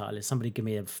subtitle is? Somebody give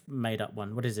me a made-up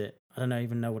one. What is it? I don't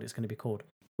even know what it's going to be called.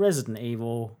 Resident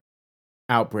Evil...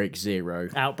 Outbreak Zero.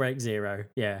 Outbreak Zero,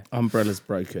 yeah. Umbrella's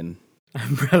broken.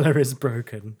 Umbrella is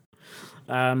broken.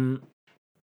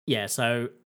 Yeah, so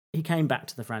he came back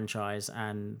to the franchise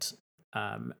and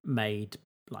made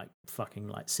like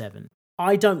 7.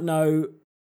 I don't know.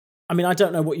 I mean, I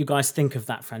don't know what you guys think of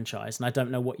that franchise, and I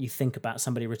don't know what you think about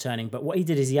somebody returning, but what he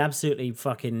did is he absolutely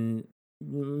fucking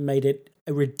made it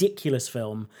a ridiculous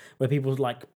film where people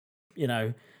like, you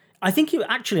know, I think he was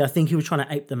trying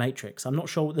to ape The Matrix. I'm not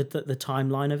sure what the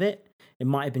timeline of it. It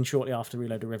might have been shortly after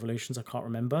Reloaded Revolutions. I can't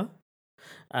remember.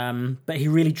 But he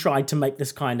really tried to make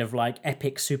this kind of like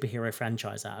epic superhero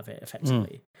franchise out of it,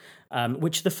 effectively.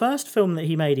 Which the first film that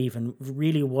he made even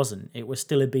really wasn't. It was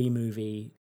still a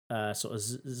B-movie, sort of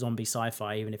zombie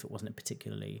sci-fi, even if it wasn't a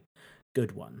particularly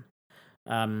good one.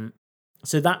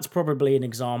 So that's probably an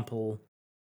example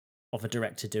of a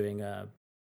director doing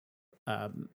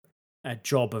a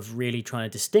job of really trying to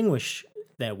distinguish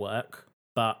their work,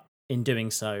 but in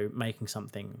doing so, making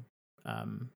something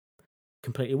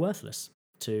completely worthless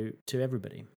to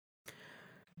everybody.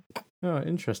 Oh,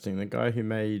 interesting. The guy who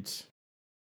made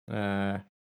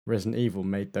Resident Evil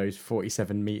made those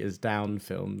 47 meters down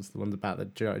films, the ones about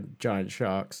the giant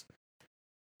sharks.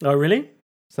 Oh, really?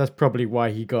 So that's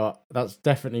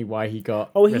definitely why he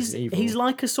got Oh, Resident Evil. he's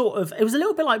like a sort of, it was a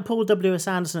little bit like Paul W.S.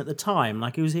 Anderson at the time.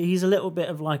 Like he's a little bit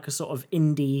of like a sort of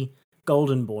indie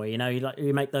golden boy, you know,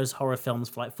 you make those horror films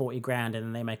for like 40 grand and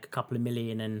then they make a couple of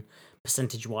million and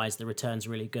percentage wise the return's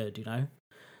really good, you know?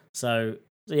 So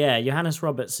yeah, Johannes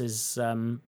Roberts is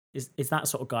that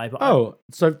sort of guy. But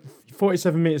so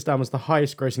 47 meters down was the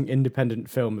highest grossing independent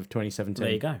film of 2017.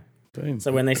 There you go. Boom.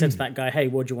 So when they said to that guy, hey,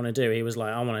 what do you want to do? He was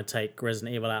like, I want to take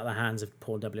Resident Evil out of the hands of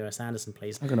Paul W.S. Anderson,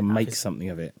 please. I'm going to make something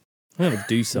of it. I'm going to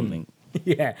do something.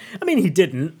 Yeah. I mean, he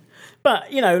didn't.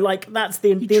 But, you know, like, that's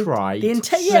the... He tried. Bless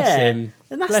him.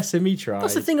 Bless him, he tried.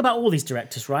 That's the thing about all these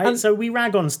directors, right? And so we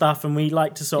rag on stuff and we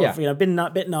like to sort of, you know,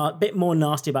 bit more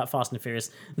nasty about Fast and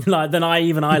Furious than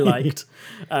I liked.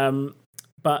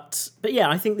 But yeah,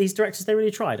 I think these directors, they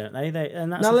really try, don't they?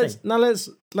 And that's the thing.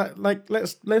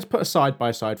 Let's put a side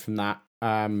by side from that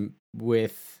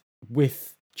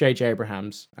with J.J.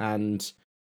 Abrams and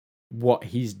what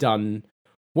he's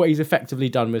effectively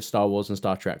done with Star Wars and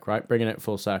Star Trek, right? Bringing it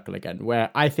full circle again, where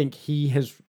I think he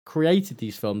has created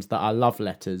these films that are love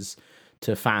letters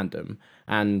to fandom,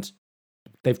 and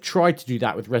they've tried to do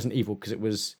that with Resident Evil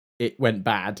because it went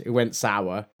bad, it went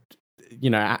sour,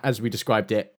 you know, as we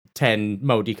described it. 10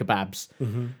 moldy kebabs,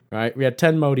 right? We had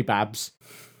 10 moldy babs,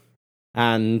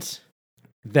 and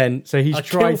then so he's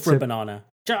tried for a banana.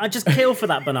 I just kill for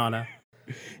that banana.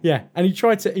 Yeah, and he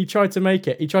tried to make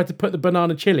it. He tried to put the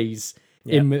banana chilies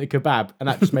in with the kebab, and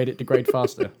that just made it degrade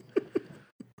faster.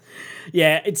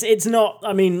 Yeah, it's not.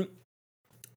 I mean,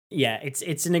 yeah,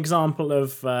 it's an example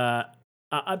of. But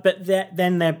they're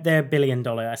 $1 billion.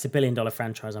 That's $1 billion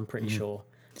franchise. I'm pretty sure.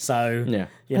 So,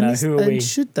 you know, who are we?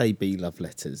 Should they be love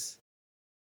letters?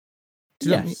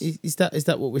 Yes. Is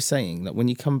that what we're saying? That when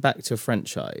you come back to a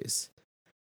franchise,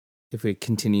 if we're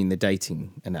continuing the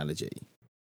dating analogy,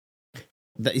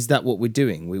 is that what we're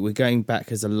doing? We're going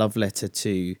back as a love letter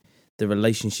to the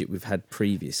relationship we've had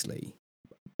previously,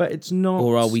 But it's not.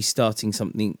 or are we starting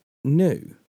something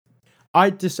new?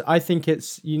 I think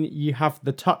it's you have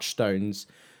the touchstones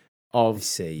of I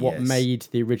see, what yes. made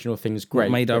the original things great.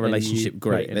 What made our but then you relationship put it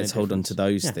great? in a Let's hold on to different-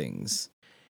 those Yeah. things.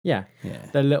 Yeah, Yeah.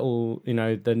 the little,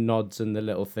 the nods and the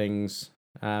little things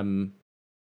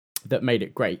that made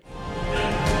it great.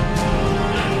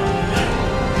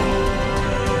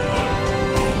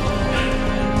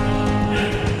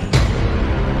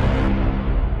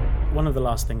 One of the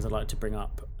last things I'd like to bring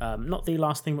up, not the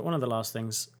last thing, but one of the last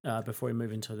things before we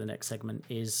move into the next segment,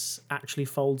 is actually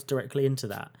folds directly into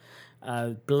that.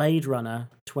 Blade Runner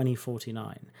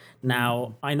 2049.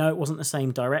 Now, I know it wasn't the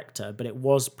same director, but it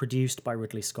was produced by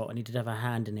Ridley Scott, and he did have a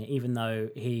hand in it, even though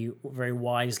he very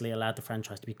wisely allowed the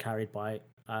franchise to be carried by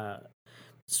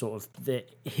sort of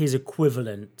his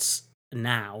equivalents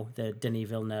now, the Denis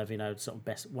Villeneuve, sort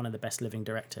of one of the best living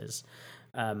directors.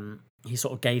 He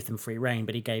sort of gave them free rein,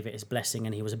 but he gave it his blessing,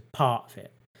 and he was a part of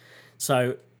it.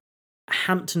 So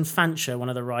Hampton Fancher, one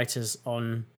of the writers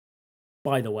on,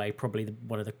 by the way, probably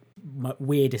one of the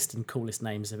weirdest and coolest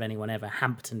names of anyone ever,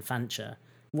 Hampton Fancher.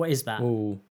 What is that?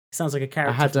 Oh, It sounds like a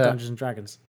character from Dungeons and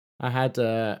Dragons. I had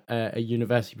a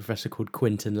university professor called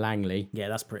Quentin Langley. Yeah,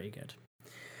 that's pretty good.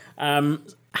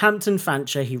 Hampton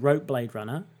Fancher, he wrote Blade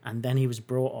Runner, and then he was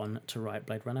brought on to write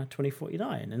Blade Runner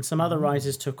 2049. And some other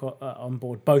writers took on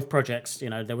board both projects.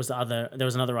 There was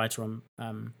another writer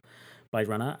on Blade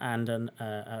Runner and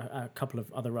a couple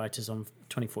of other writers on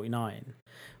 2049.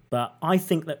 But I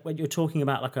think that when you're talking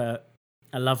about like a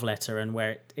love letter and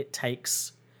where it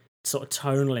takes sort of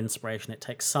tonal inspiration, it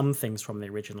takes some things from the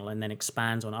original and then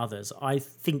expands on others, I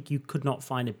think you could not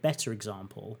find a better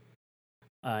example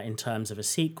in terms of a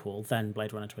sequel than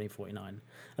Blade Runner 2049.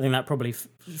 I think that probably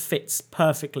fits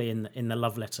perfectly in the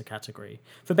love letter category,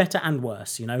 for better and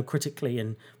worse. Critically,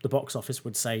 and the box office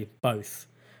would say both.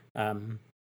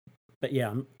 But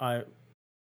yeah,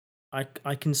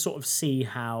 I can sort of see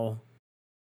how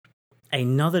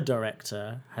another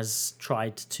director has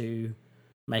tried to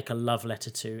make a love letter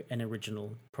to an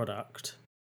original product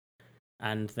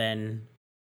and then,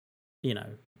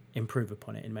 improve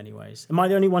upon it in many ways. Am I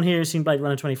the only one here who's seen Blade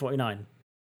Runner 2049?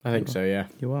 I think so, yeah.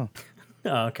 You are.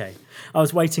 Oh, okay. I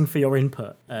was waiting for your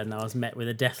input and I was met with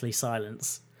a deathly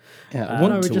silence. Yeah, I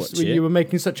want No, to watch it. you were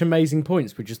making such amazing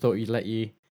points. We just thought you'd let you.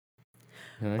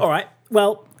 All right.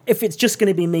 Well, if it's just going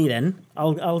to be me, then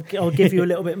I'll give you a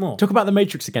little bit more. Talk about the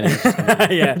Matrix again.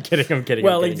 Yeah. I'm kidding.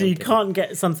 Well, I'm kidding, you can't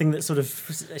get something that sort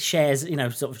of shares,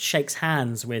 sort of shakes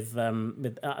hands with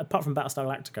apart from Battlestar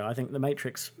Galactica, I think The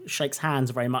Matrix shakes hands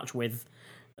very much with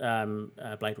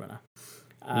Blade Runner.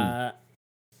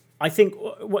 I think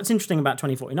what's interesting about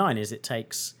 2049 is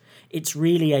it's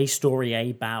really a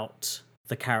story about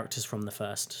the characters from the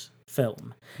first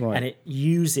film, Right. and it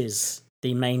uses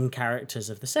the main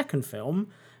characters of the second film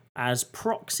as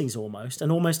proxies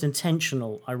and almost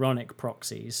intentional, ironic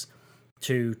proxies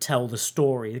to tell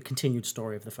the continued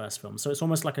story of the first film. So it's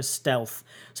almost like a stealth.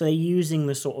 So they're using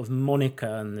the sort of moniker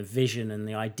and the vision and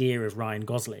the idea of Ryan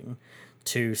Gosling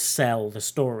to sell the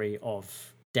story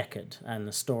of Deckard and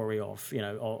the story of,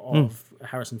 of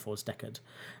Harrison Ford's Deckard.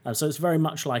 So it's very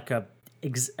much like a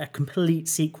complete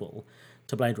sequel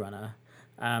to Blade Runner,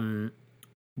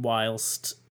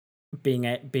 whilst being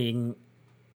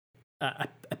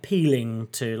appealing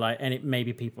to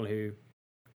maybe people who,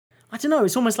 I don't know,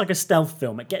 it's almost like a stealth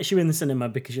film. It gets you in the cinema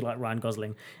because you like Ryan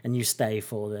Gosling and you stay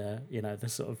for the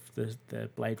sort of the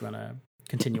Blade Runner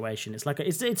continuation. It's like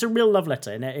it's a real love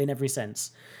letter in every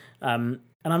sense. And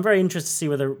I'm very interested to see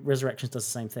whether Resurrections does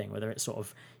the same thing, whether it sort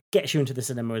of gets you into the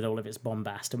cinema with all of its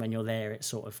bombast, and when you're there it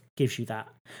sort of gives you that.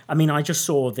 I mean, I just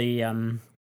saw the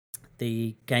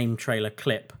game trailer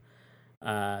clip,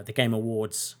 the Game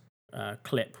Awards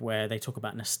clip, where they talk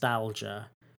about nostalgia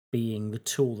being the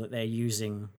tool that they're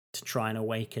using to try and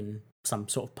awaken some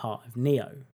sort of part of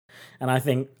Neo. And I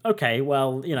think, okay,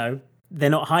 well, they're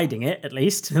not hiding it, at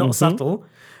least. They're not subtle.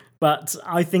 But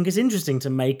I think it's interesting to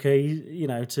make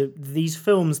to these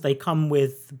films, they come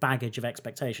with baggage of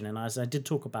expectation. And as I did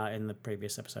talk about in the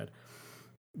previous episode,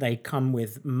 they come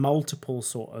with multiple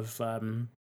sort of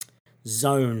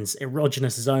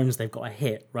erogenous zones they've got to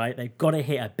hit, right? They've got to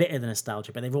hit a bit of the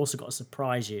nostalgia, but they've also got to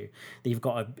surprise you. They've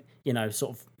got to,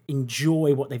 sort of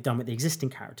enjoy what they've done with the existing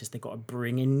characters. They've got to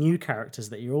bring in new characters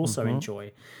that you also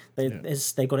enjoy. They've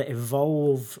got to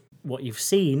evolve what you've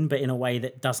seen, but in a way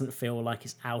that doesn't feel like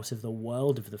it's out of the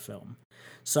world of the film.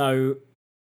 So,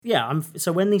 yeah,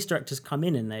 so when these directors come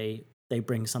in and they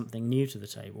bring something new to the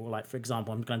table, like, for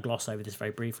example, I'm going to gloss over this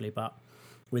very briefly, but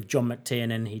with John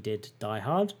McTiernan, he did Die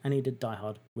Hard, and he did Die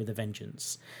Hard with a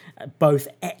Vengeance. Both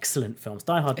excellent films.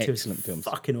 Die Hard 2 is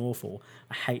fucking awful.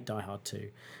 I hate Die Hard 2.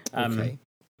 Okay.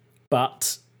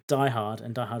 But Die Hard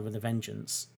and Die Hard with a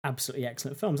Vengeance, absolutely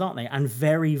excellent films, aren't they? And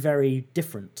very, very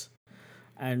different.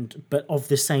 But of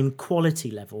the same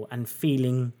quality level and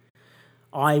feeling,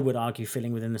 I would argue,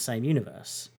 feeling within the same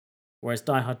universe. Whereas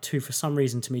Die Hard 2, for some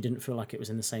reason, to me, didn't feel like it was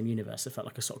in the same universe. It felt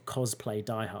like a sort of cosplay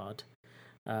Die Hard.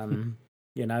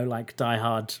 Like Die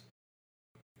Hard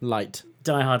Light.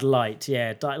 Die Hard Light,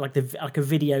 yeah. Like a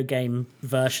video game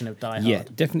version of Die Hard. Yeah,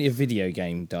 definitely a video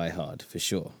game Die Hard, for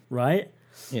sure. Right?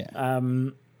 Yeah.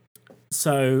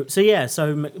 So that's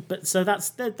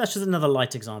just another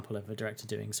light example of a director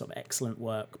doing sort of excellent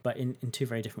work, but in two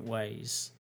very different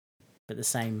ways, but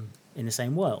in the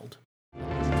same world.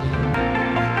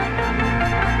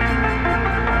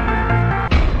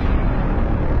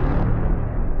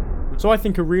 So I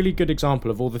think a really good example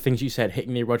of all the things you said,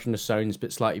 hitting the erogenous zones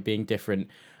but slightly being different,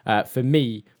 for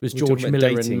me was George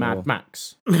Miller and Mad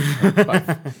Max.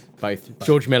 Both.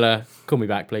 George Miller, call me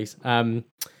back, please.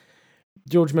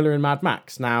 George Miller and Mad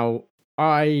Max. Now,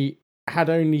 I had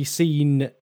only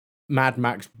seen Mad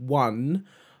Max 1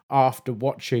 after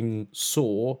watching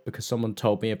Saw, because someone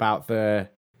told me about the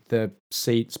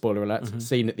scene, spoiler alert,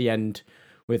 scene at the end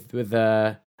with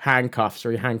handcuffs,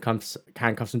 or he handcuffs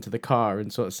into the car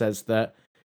and sort of says that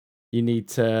you need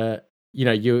to,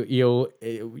 you'll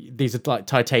these are like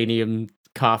titanium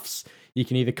cuffs. You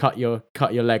can either cut your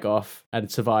leg off and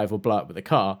survive, or blow up with a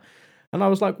car. And I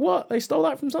was like, what? They stole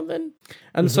that from something?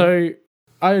 And so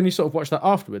I only sort of watched that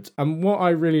afterwards. And what I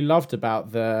really loved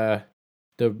about the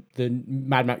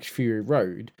Mad Max Fury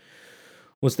Road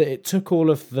was that it took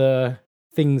all of the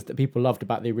things that people loved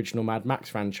about the original Mad Max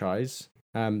franchise,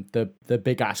 the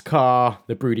big ass car,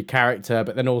 the broody character,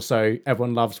 but then also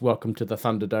everyone loves Welcome to the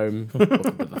Thunderdome,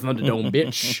 Welcome to the Thunderdome,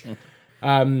 bitch.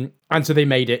 And so they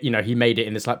made it, he made it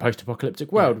in this like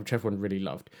post-apocalyptic world, which everyone really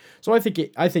loved. So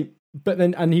but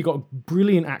then, and he got a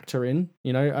brilliant actor in,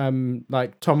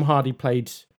 like Tom Hardy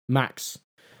played Max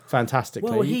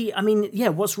fantastically. Well,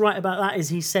 what's right about that is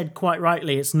he said quite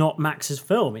rightly, it's not Max's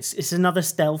film. It's another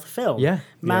stealth film. Yeah.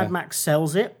 Mad Max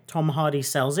sells it. Tom Hardy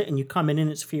sells it, and you come in and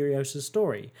it's Furiosa's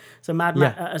story. So Mad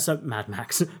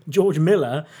Max, George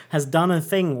Miller has done a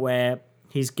thing where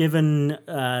he's given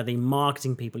the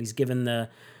marketing people, he's given the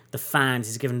fans,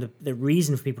 he's given the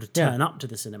reason for people to turn up to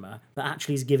the cinema, but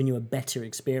actually he's given you a better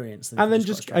experience than and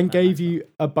then gave you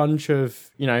a bunch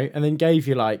of, and then gave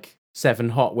you like 7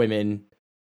 hot women,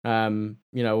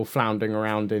 all floundering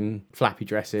around in flappy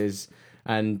dresses,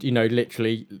 and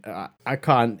literally I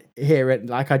can't hear it,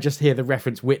 like I just hear the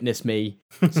reference "witness me"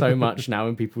 so much now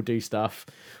when people do stuff,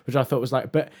 which I thought was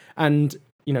like,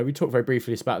 we talked very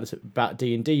briefly about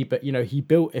D&D, but he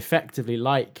built effectively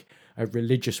like a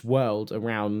religious world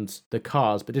around the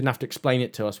cars, but didn't have to explain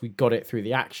it to us. We got it through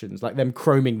the actions, like them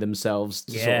chroming themselves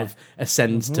to sort of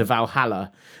ascend to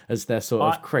Valhalla as their sort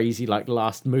of crazy like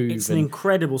last move. It's an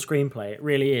incredible screenplay, it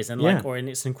really is, and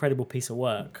it's an incredible piece of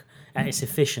work and its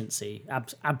efficiency,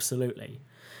 absolutely.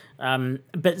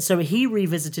 But so he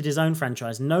revisited his own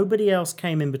franchise. Nobody else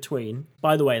came in between.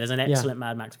 By the way, there's an excellent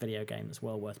Mad Max video game that's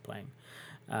well worth playing.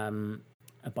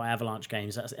 By Avalanche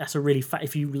Games. That's a really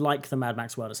if you like the Mad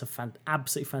Max world, it's a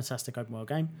absolutely fantastic open world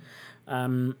game.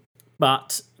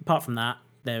 But apart from that,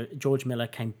 George Miller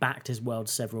came back to his world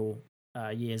several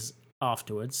years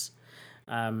afterwards,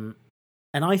 and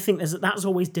I think that's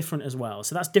always different as well.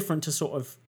 So that's different to sort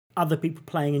of other people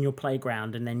playing in your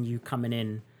playground and then you coming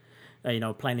in,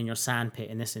 playing in your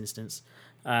sandpit in this instance.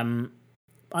 I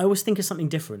always think of something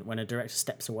different when a director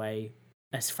steps away,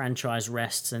 as franchise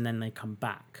rests, and then they come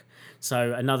back.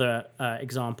 So another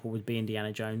example would be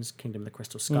Indiana Jones, Kingdom of the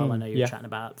Crystal Skull. I know you were chatting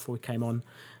about it before we came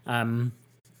on.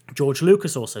 George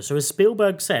Lucas also. So as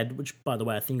Spielberg said, which by the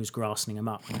way I think he was grassing him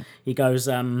up, he goes,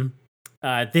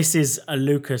 this is a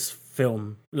Lucas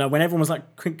film. Like, when everyone was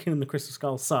like, Kingdom of the Crystal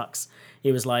Skull sucks,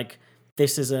 he was like,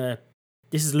 this is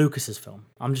Lucas's film.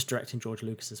 I'm just directing George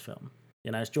Lucas's film.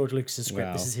 It's George Lucas's script.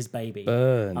 Wow. This is his baby.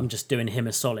 Burn. I'm just doing him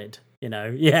a solid.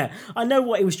 Yeah. I know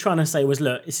what he was trying to say was,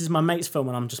 look, this is my mate's film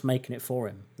and I'm just making it for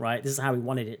him, right? This is how he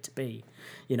wanted it to be.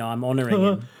 I'm honouring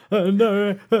him.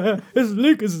 No, it's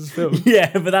Lucas's film.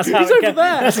 Yeah, but that's how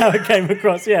that's how it came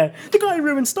across. Yeah, the guy who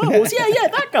ruined Star Wars. Yeah,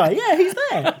 that guy. Yeah, he's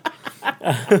there.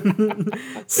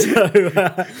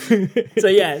 So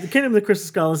yeah, The Kingdom of the Crystal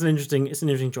Skull is an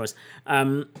interesting choice.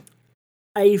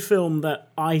 A film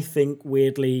that I think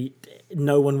weirdly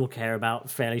no one will care about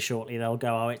fairly shortly. They'll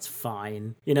go, oh, it's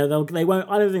fine. You know, they won't.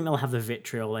 I don't think they'll have the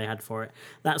vitriol they had for it.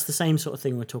 That's the same sort of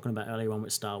thing we were talking about earlier on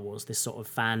with Star Wars. This sort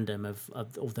of fandom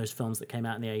of those films that came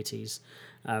out in the 80s.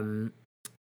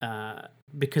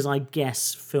 Because I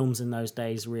guess films in those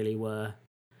days really were.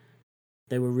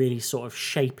 They were really sort of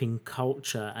shaping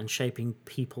culture and shaping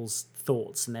people's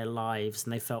thoughts and their lives,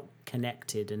 and they felt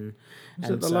connected. And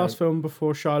Was it the last film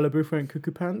before Shia LaBeouf went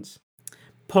cuckoo pants?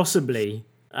 Possibly,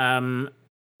 but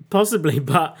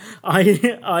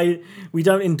we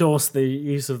don't endorse the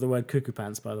use of the word cuckoo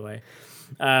pants. By the way,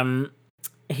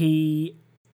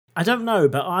 I don't know,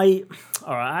 but I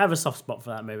have a soft spot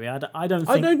for that movie. I don't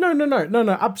think.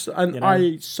 No, absolutely. And You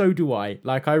know? so do I.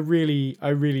 Like, I really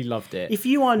loved it. If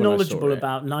you are when I saw knowledgeable it.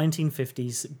 about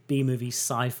 1950s B-movie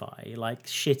sci-fi, like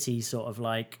shitty sort of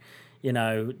like, you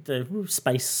know, the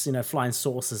space, you know, flying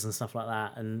saucers and stuff like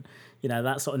that, and you know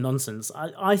that sort of nonsense,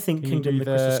 I think Kingdom of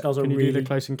the Crystal Skulls are Can you really do the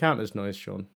Close Encounters noise,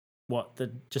 Sean? we'll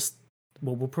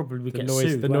probably The get noise,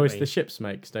 sued. the won't noise we? the ships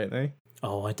makes, don't they?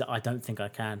 Oh, I don't think I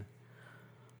can.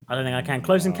 I don't think I can.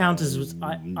 Close Encounters was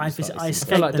I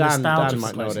escaped like the Dan nostalgia might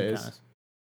of know Close what it is.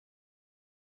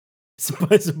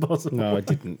 Encounters. It's impossible. No, I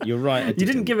didn't. You're right. You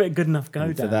didn't give it a good enough go,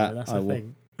 And for Dan. that, That's I the will-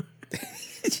 thing.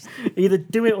 Either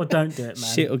do it or don't do it,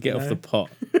 man. Shit will get you off know? the pot.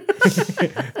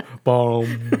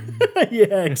 Boom.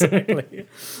 Yeah, exactly.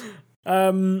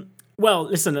 Well,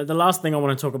 listen, the last thing I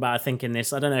want to talk about, I think, in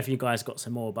this, I don't know if you guys got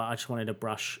some more, but I just wanted to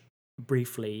brush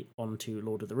briefly onto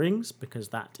Lord of the Rings, because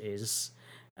that is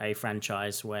a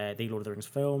franchise where the Lord of the Rings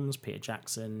films, Peter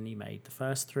Jackson, he made the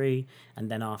first three,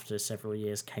 and then after several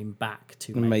years came back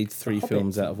to And make made the 3 Hobbit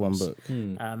films out of one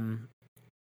films. book.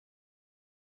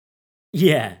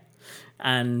 Yeah,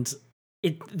 and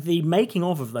the making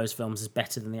of those films is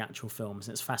better than the actual films.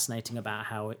 And it's fascinating about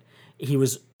how he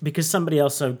was, because somebody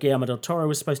else, so Guillermo del Toro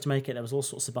was supposed to make it. There was all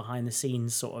sorts of behind the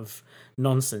scenes sort of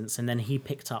nonsense, and then he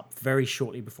picked up very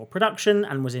shortly before production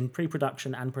and was in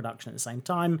pre-production and production at the same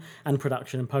time, and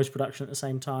production and post-production at the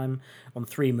same time on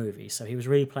 3 movies. So he was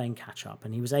really playing catch up,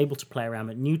 and he was able to play around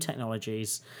with new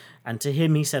technologies. And to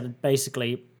him, he said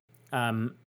basically,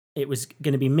 it was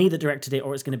going to be me that directed it,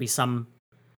 or it's going to be some,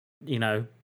 you know,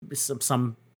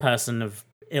 some person of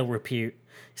ill repute,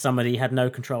 somebody he had no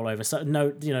control over. So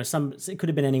no, you know, it could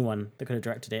have been anyone that could have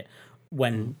directed it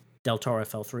when Del Toro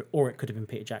fell through, or it could have been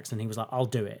Peter Jackson. He was like, "I'll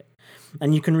do it,"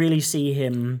 and you can really see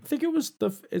him. I think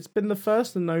it's been the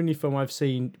first and only film I've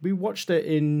seen. We watched it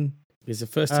in It's the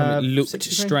first time it looked 60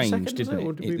 frames per strange, second, was didn't it? it?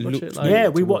 Or did we watch looked it, like- weird Yeah,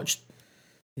 we to watched.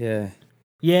 Yeah.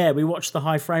 Yeah, we watched the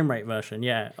high frame rate version.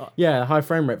 Yeah, Yeah, high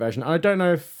frame rate version. I don't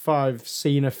know if I've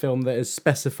seen a film that is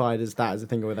specified as that as a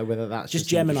thing, or whether that's just just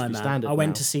Gemini industry Man. standard I went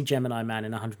now. to see Gemini Man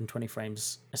in 120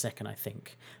 frames a second, I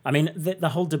think. I mean, the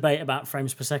whole debate about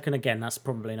frames per second, again, that's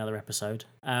probably another episode.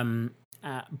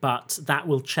 But that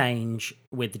will change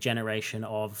with the generation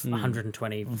of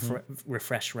 120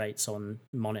 refresh rates on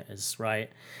monitors,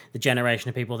 right? The generation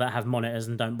of people that have monitors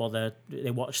and don't bother, they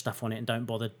watch stuff on it and don't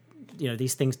bother, you know,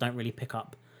 these things don't really pick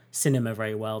up cinema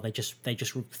very well. They just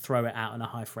throw it out on a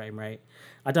high frame rate.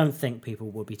 I don't think people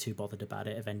will be too bothered about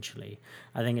it eventually.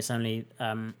 I think it's only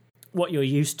what you're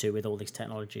used to with all these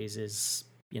technologies is,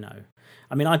 you know,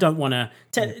 I mean, I don't want to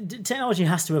technology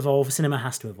has to evolve, cinema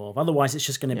has to evolve, otherwise it's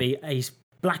just going to be a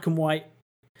black and white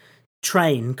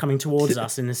train coming towards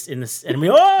us in this and we,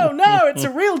 oh no, it's a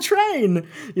real train,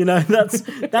 you know.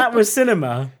 That was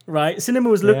cinema, right? Cinema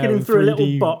was looking in through a little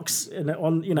 3D box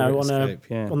on, you know,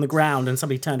 Rotoscope, on the ground, and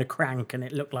somebody turned a crank and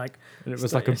it looked like, And it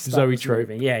was like a stuff was Zoetrope.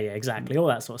 moving. Yeah, exactly, all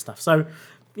that sort of stuff. So,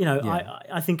 you know, Yeah.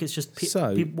 I think it's just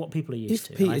So, what people are used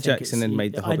to. if Peter I think Jackson it's- had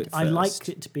made The Hobbit I liked first-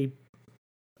 it to be.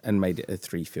 And made it a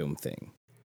 3-film thing.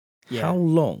 Yeah. How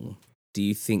long do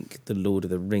you think the Lord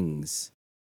of the Rings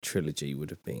trilogy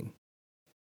would have been?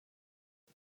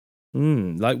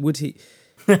 Like, would he?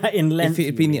 In length, If it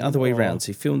had you been the mean, other way or- around, so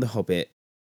he filmed The Hobbit,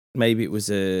 maybe it was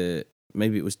 2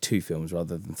 films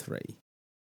rather than 3,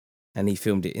 and he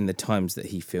filmed it in the times that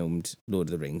he filmed Lord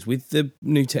of the Rings with the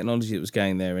new technology that was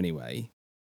going there anyway.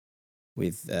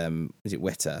 With is it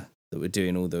Weta that were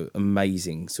doing all the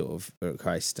amazing sort of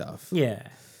Uruk-hai stuff? Yeah,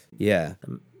 Yeah.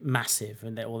 massive,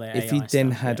 and all their. If AI he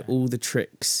then stuff, had yeah. all the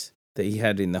tricks that he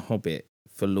had in The Hobbit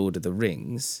for Lord of the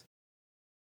Rings,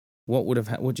 what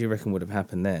do you reckon would have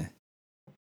happened there?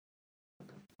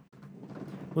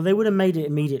 Well, they would have made it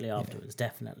immediately afterwards,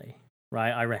 definitely.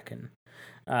 Right, I reckon.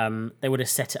 They would have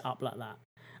set it up like that.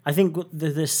 I think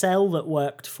the cell that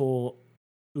worked for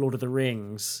Lord of the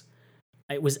Rings,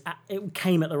 it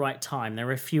came at the right time. There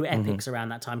were a few epics around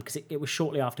that time because it was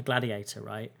shortly after Gladiator,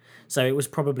 right? So it was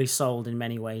probably sold in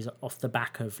many ways off the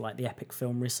back of like the epic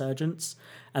film resurgence.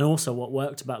 And also, what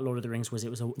worked about Lord of the Rings was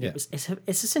it's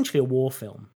essentially a war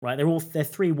film, right? They're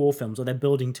 3 war films, or they're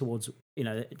building towards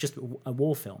just a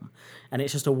war film, and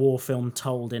it's just a war film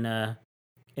told in a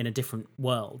different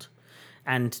world.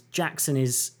 And Jackson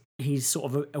he's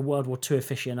sort of a World War II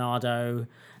aficionado,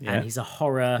 and he's a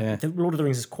horror. Yeah. The Lord of the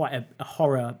Rings is quite a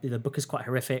horror. The book is quite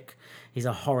horrific. He's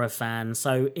a horror fan,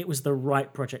 so it was the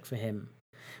right project for him.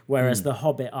 Whereas The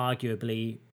Hobbit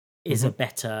arguably is a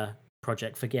better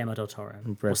project for Guillermo del Toro,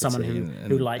 or someone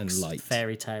who likes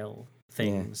fairy tale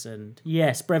things and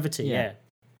brevity,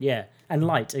 and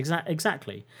light,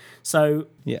 exactly. So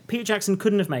Peter Jackson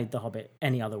couldn't have made The Hobbit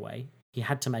any other way. He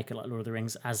had to make it like Lord of the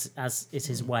Rings, as is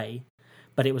his way.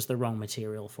 But it was the wrong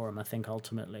material for him, I think,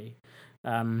 ultimately.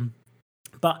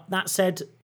 But that said,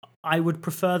 I would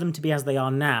prefer them to be as they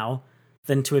are now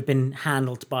than to have been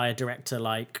handled by a director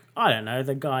like, I don't know,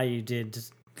 the guy who did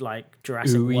like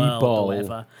Jurassic World or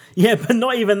whatever. Yeah, but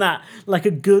not even that. Like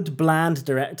a good, bland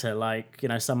director, like,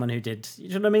 someone who did... You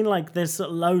know what I mean? Like, there's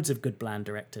loads of good, bland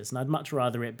directors, and I'd much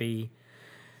rather it be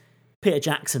Peter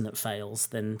Jackson that fails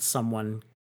than someone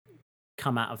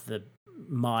come out of the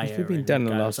mire. If it'd been done in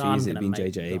the last few years, it'd been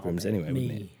J.J. Abrams anyway,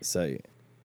 wouldn't it? So...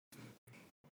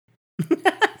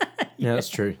 Yeah, that's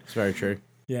true. It's very true.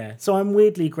 Yeah, so I'm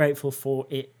weirdly grateful for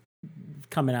it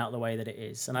coming out the way that it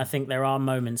is, and I think there are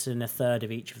moments in a third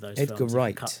of each of those Edgar films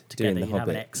Wright cut doing together. The You have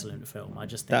an Hobbit. excellent film. I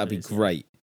just think That'd be great.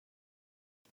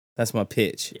 That's my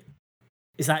pitch.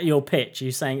 Is that your pitch? Are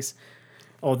you saying it's...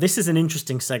 Oh, this is an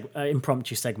interesting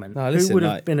impromptu segment. No, listen, who would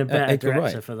have been a better Edgar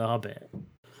director Wright. for The Hobbit?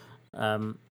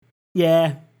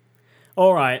 Yeah.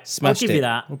 All right. Smashed I'll give it. you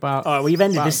that. What about- All right, well, you've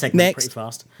ended this segment Next. pretty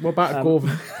fast. What about Gore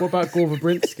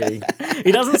Verbinski?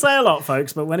 He doesn't say a lot,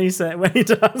 folks, but when he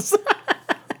does...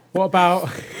 What about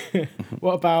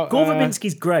Gore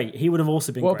Verbinski's great. He would have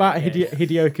also been what great. about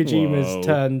Hideo Kojima's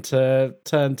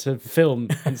turn to film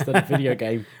instead of video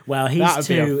game? Well, he's That would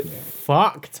too... be a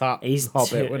fucked up He's Hobbit,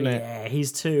 too, wouldn't it? Yeah,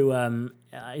 he's too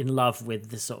in love with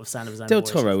the sort of sound of his own Del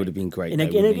voice. Toro would have been great. in though,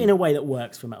 wouldn't he? a way that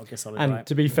works for Metal Gear Solid, And right?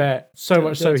 to be fair, so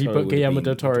much so he Toro put would Guillermo have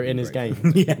del Toro been in his great.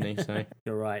 game, didn't he? So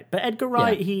You're right. But Edgar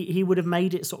Wright, he would have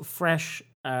made it sort of fresh,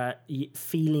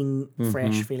 feeling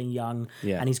fresh, feeling young,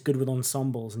 Yeah. and he's good with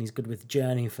ensembles and he's good with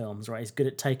journey films, right? He's good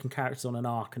at taking characters on an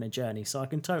arc and a journey, so I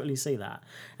can totally see that.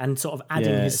 And sort of adding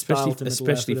Yeah, his style to especially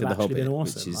Middle-earth for would The have actually Hobbit, been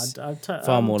awesome. which is I'm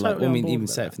far more like... totally I on mean, board even with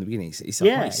say it that. from the beginning. It's a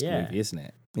Yeah, heist yeah. movie, isn't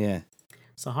it? Yeah.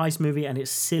 It's a heist movie and it's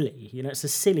silly. It's a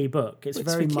silly book. It's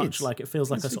It's very for much kids. like it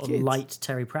feels like It's a for sort kids. of light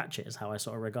Terry Pratchett is how I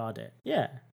sort of regard it. Yeah,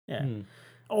 yeah.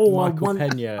 Oh, Michael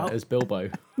Pena as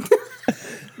Bilbo.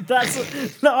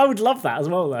 I would love that as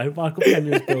well, though. Michael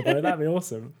Pena as Bilbo. That'd be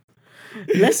awesome.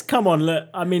 Let's come on. Look,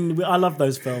 I mean, I love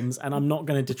those films, and I'm not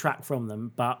going to detract from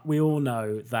them. But we all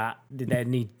know that there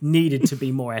needed to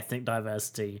be more ethnic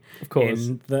diversity, Of course.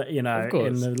 in the course.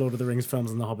 in the Lord of the Rings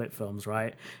films and the Hobbit films.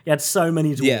 Right? You had so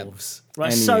many Yeah. dwarves,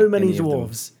 right? Any- So many any of them.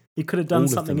 dwarves. You could have done All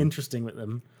of something them. interesting with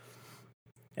them.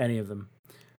 Any of them?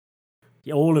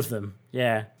 Yeah, all of them.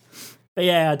 Yeah, but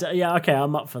yeah. Okay,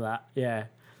 I'm up for that. Yeah,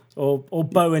 or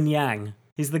Bowen Yang.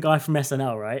 He's the guy from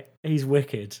SNL, right? He's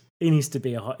wicked. He needs to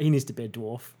be a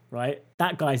dwarf, right?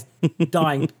 That guy's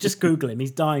dying. Just Google him. He's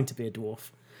dying to be a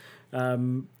dwarf.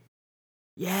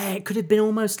 Yeah, it could have been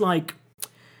almost like,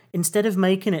 instead of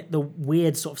making it the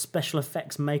weird sort of special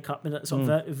effects makeup, that sort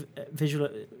of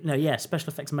special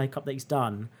effects makeup that he's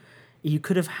done, you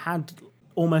could have had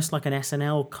almost like an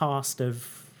SNL cast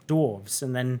of dwarves,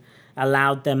 and then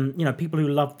allowed them, people who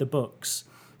loved the books,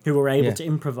 who were able to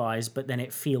improvise, but then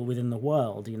it feel within the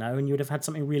world, and you would have had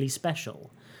something really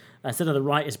special. Instead of the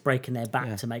writers breaking their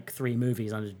back to make 3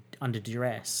 movies under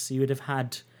duress, you would have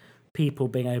had people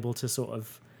being able to sort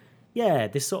of,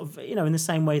 this sort of, in the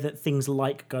same way that things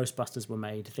like Ghostbusters were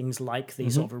made, things like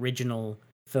these sort of original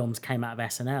films came out of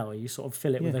SNL, you sort of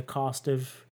fill it with a cast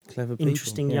of Clever people.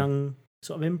 interesting young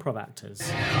sort of improv actors.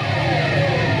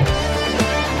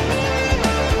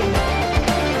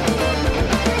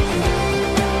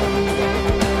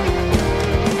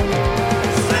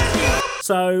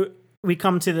 So we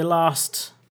come to the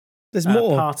last There's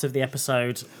more. part of the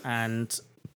episode, and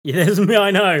there's me.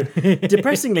 I know.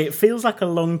 Depressingly, it feels like a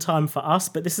long time for us,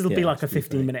 but this will be Yeah, like a to be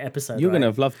fair. 15-minute episode. You're right? going to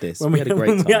have loved this. when we had a great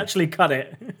when time. we actually cut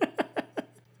it.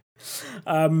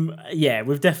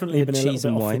 We've definitely been a little cheese bit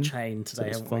and off wine, the chain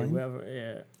today, so it's haven't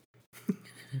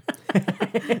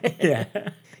we? Yeah.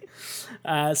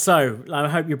 So I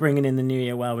hope you're bringing in the new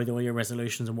year well with all your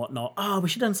resolutions and whatnot. Oh, we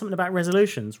should have done something about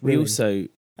resolutions. We Ruined. also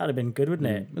That'd have been good, wouldn't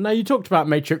it? No, you talked about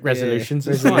Matrix resolutions.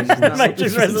 It's fine.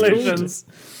 Matrix resolutions.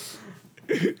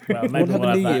 Well, maybe We'll have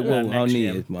a New Year. Well, our next New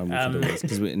year. Year one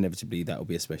because inevitably that will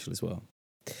be a special as well.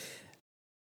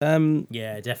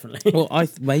 Yeah, definitely. Well,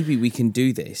 maybe we can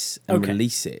do this and Okay.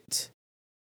 release it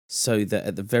so that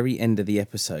at the very end of the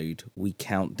episode we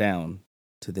count down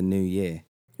to the new year.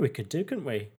 We could do, couldn't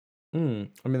we? I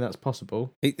mean, that's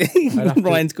possible. have to-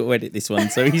 Ryan's got to edit this one,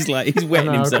 so he's I wetting know, I've got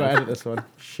to himself. edit this one.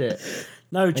 Shit.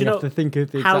 No, do you have know to think of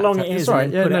the how exact long time. it is It's all right.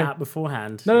 and Yeah, put no. it out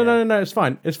beforehand? No, it's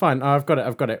fine. It's fine. I've got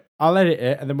it. I'll edit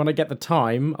it, and then when I get the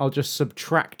time, I'll just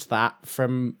subtract that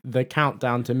from the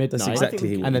countdown to midnight. That's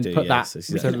exactly what and we then do, put yes, that that's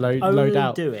to exactly- load Only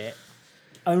out.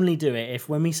 Only do it if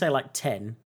when we say like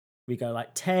 10, we go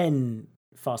like 10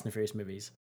 Fast and Furious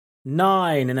movies.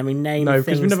 9, and then we name No, things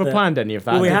because we never that- planned any of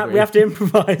that. Well, we did have to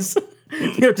improvise.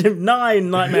 We have to 9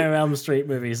 Nightmare on Elm Street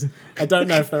movies. I don't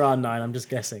know if there are 9. I'm just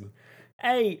guessing.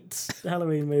 8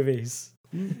 Halloween movies.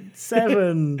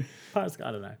 7 Pirates.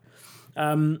 I don't know.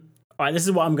 All right, this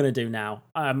is what I'm going to do now.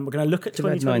 We're going to look at Could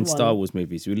have had 9 2021. Star Wars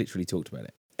movies. We literally talked about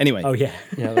it. Anyway, Oh yeah.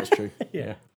 Yeah, that's true.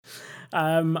 Yeah.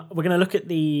 We're going to look at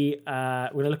we're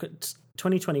going to look at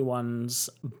 2021's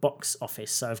box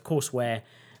office. So of course we're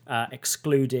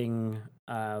excluding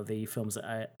the films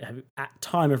that have, at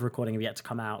time of recording have yet to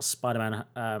come out. Spider-Man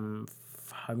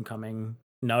Homecoming.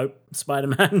 Nope.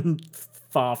 Spider-Man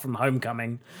Far From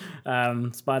Homecoming.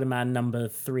 Spider-Man number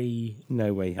 3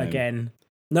 No Way Home. again.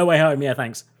 No Way Home. Yeah,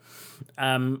 thanks.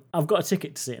 I've got a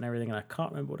ticket to see it and everything, and I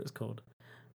can't remember what it's called.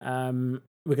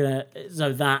 We're gonna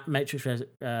that Matrix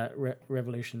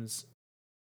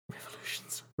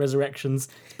Resurrections.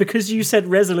 Because you said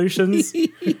resolutions.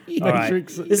 All right.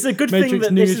 Matrix- This is a good thing Matrix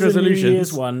that New this Year's is a New resolutions.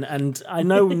 Year's one, and I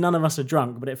know none of us are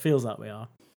drunk, but it feels like we are.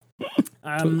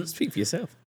 Speak for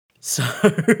yourself. So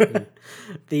I'm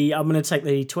going to take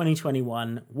the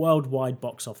 2021 worldwide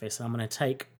box office, and I'm going to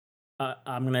take.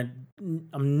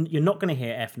 You're not going to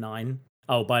hear F9.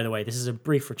 Oh, by the way, this is a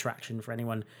brief retraction for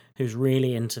anyone who's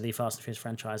really into the Fast and Furious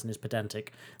franchise and is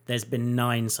pedantic. There's been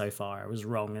 9 so far. I was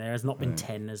wrong. There has not been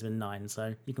 10. There's been 9.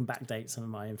 So you can backdate some of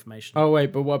my information. Oh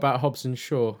wait, but what about Hobbs and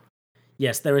Shaw?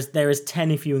 Yes, there is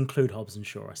 10 if you include Hobbs and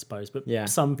Shaw, I suppose. But Yeah,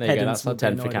 some there you go, pedants that's our will be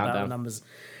 10 for annoyed about countdown. the numbers.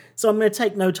 So I'm going to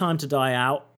take No Time to Die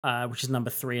Out, which is number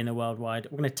 3 in the worldwide.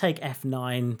 We're going to take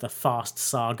F9, The Fast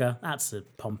Saga. That's a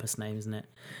pompous name, isn't it?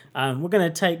 We're going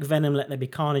to take Venom, Let There Be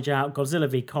Carnage out, Godzilla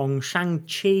v Kong,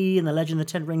 Shang-Chi and the Legend of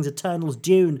the Ten Rings, Eternals,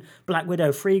 Dune, Black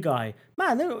Widow, Free Guy.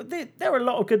 Man, there were a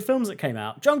lot of good films that came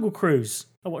out. Jungle Cruise.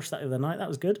 I watched that the other night. That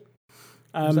was good.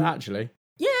 Was it actually?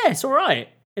 Yeah, it's all right.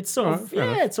 It's sort All right, of fair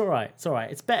enough. it's all right. It's all right.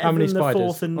 It's better How many than the spiders?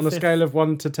 4th and On a 5th. scale of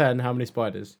 1 to 10, how many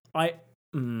spiders?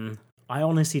 I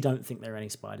honestly don't think there are any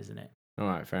spiders in it. All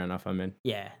right, fair enough. I'm in.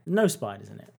 Yeah, no spiders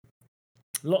in it.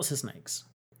 Lots of snakes.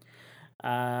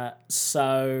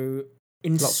 So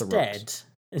Lots of instead, rocks.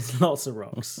 it's lots of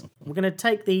rocks. We're going to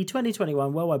take the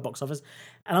 2021 worldwide box office,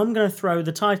 and I'm going to throw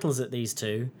the titles at these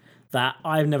two that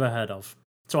I've never heard of.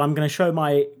 So I'm going to show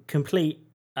my complete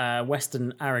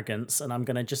Western arrogance, and I'm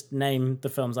going to just name the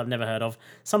films I've never heard of.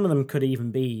 Some of them could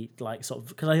even be like sort of,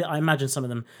 because I imagine some of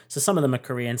them. So some of them are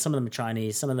Korean, some of them are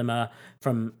Chinese, some of them are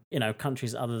from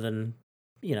countries other than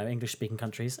English speaking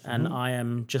countries, and I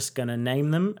am just going to name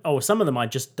them. Oh, some of them I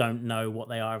just don't know what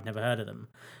they are. I've never heard of them.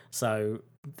 So,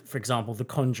 for example, The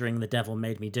Conjuring, The Devil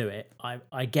Made Me Do It.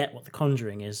 I get what The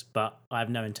Conjuring is, but I have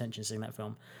no intention of seeing that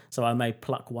film. So I may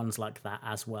pluck ones like that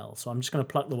as well. So I'm just going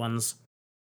to pluck the ones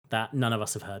that none of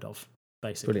us have heard of,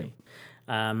 basically.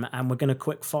 Brilliant. And we're going to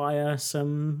quick fire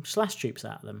some slash tubes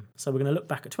out of them. So we're going to look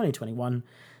back at 2021,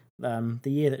 the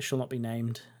year that shall not be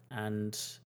named, and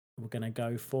we're going to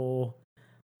go for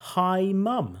Hi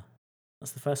Mum.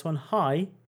 That's the first one. Hi,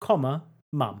 comma,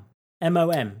 mum.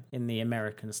 MOM in the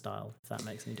American style, if that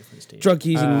makes any difference to you. Drug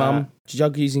using mum.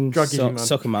 Drug using mum.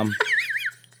 soccer mum.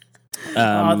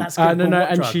 Oh, that's good. No, Well, what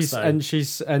and drugs,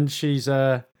 she's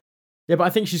yeah, but I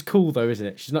think she's cool though, isn't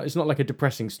it? She's not. It's not like a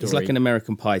depressing story. It's like an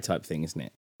American Pie type thing, isn't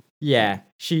it? Yeah,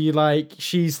 she's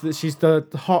the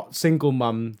hot single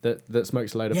mum that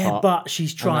smokes a load of pot. but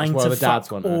she's trying why to the dads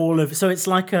fuck want her. all of. So it's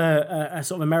like a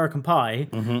sort of American Pie,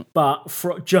 but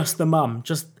for just the mum.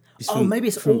 Maybe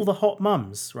it's all the hot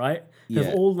mums, right? Who've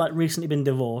Yeah. all like recently been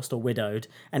divorced or widowed,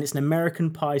 and it's an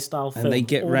American Pie style film. And they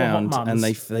get all the hot round and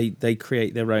mums. they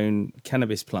create their own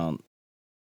cannabis plant,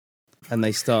 and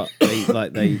they start they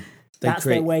That's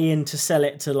create. their way in to sell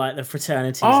it to like the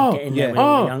fraternities Oh, and get in there yeah. with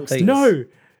all the youngsters. No,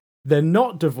 they're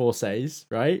not divorcees,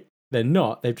 right? They're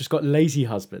not. They've just got lazy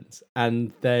husbands,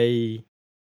 and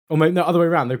or maybe no, other way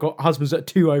around. They've got husbands that are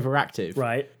too overactive,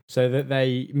 Right. So that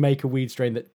they make a weed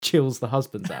strain that chills the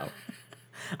husbands out.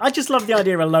 I just love the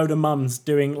idea of a load of mums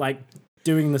doing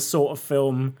the sort of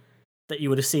film that you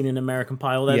would have seen in American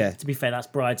Pie. Although, to be fair, that's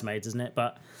Bridesmaids, isn't it?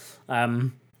 But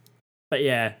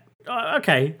yeah,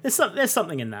 okay. There's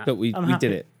something in that. But we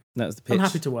did it. That was the pitch. I'm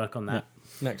happy to work on that.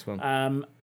 Yeah. Next one.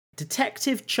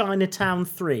 Detective Chinatown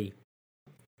 3.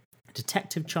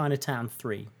 Detective Chinatown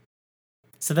 3.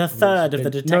 So the third of the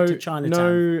Detective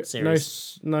Chinatown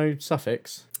series. No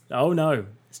suffix. Oh no,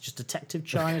 it's just Detective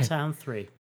Chinatown 3.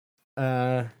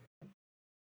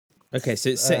 Okay, so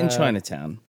it's set in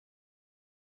Chinatown.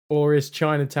 Or is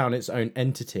Chinatown its own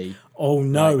entity? Oh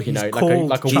no, Like, he's called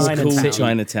like a Chinatown. He's called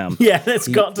Chinatown. Yeah, that's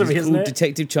got to be, isn't it?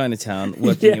 Detective Chinatown,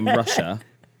 working in Russia.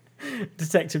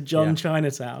 Detective John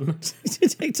Chinatown.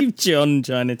 Detective John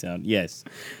Chinatown, yes.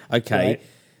 Okay, Right.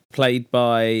 Played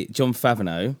by John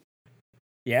Favreau.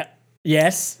 Yeah.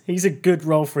 Yes, he's a good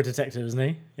role for a detective, isn't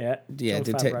he? Yeah. Yeah,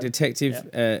 John Favreau. detective,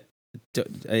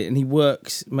 and he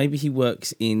works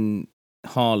in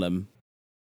Harlem.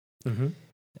 Mm-hmm.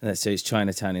 So it's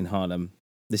Chinatown in Harlem.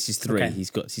 This is 3. Okay. He's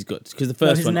got because the Well,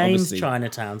 first his one name's obviously.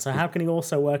 Chinatown, so how can he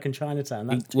also work in Chinatown?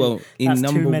 That's in too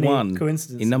number many 1,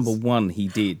 coincidences. in number 1 he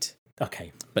did,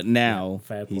 Okay. but now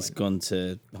fair he's point. gone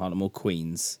to Harlem or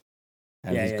Queens,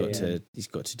 and he's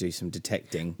got to do some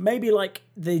detecting. Maybe like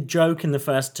the joke in the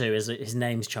first 2 is that his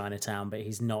name's Chinatown, but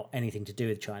he's not anything to do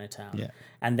with Chinatown. Yeah.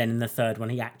 And then in the third one,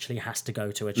 he actually has to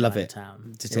go to a Love it.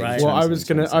 Chinatown. Detective Right? Well,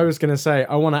 Chinatown. I was gonna say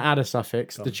I want to add a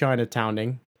suffix, the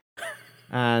Chinatowning,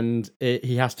 and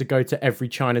he has to go to every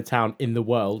Chinatown in the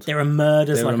world. There are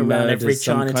murders There like are around murders, every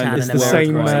some Chinatown kind in of the same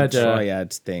America. murder.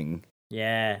 triad thing.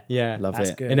 Yeah. Yeah, Love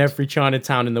That's it. good. in every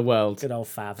Chinatown in the world, Good old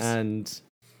favs. and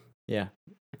yeah,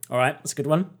 All right, that's a good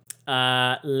one.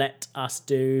 Let us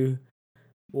do.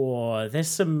 Oh, there's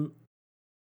some.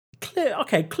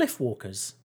 Cliff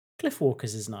Walkers. Cliff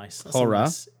Walkers is nice. That's a Horror.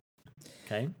 nice-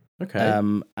 Okay. okay.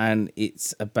 And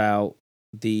it's about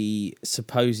the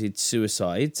supposed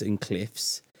suicides in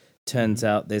cliffs. Turns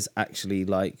out there's actually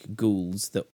like ghouls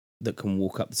that can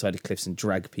walk up the side of cliffs and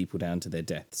drag people down to their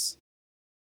deaths.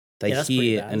 They that's pretty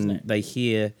hear bad, isn't it? they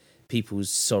hear people's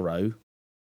sorrow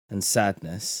and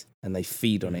sadness, and they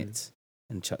feed on Mm-hmm. it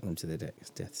and chuck them to their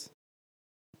deaths.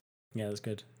 Yeah, that's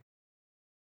good.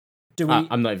 Do we?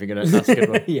 I'm not even gonna. That's a good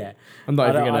one. Yeah. I'm not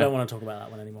even I gonna. don't want to talk about that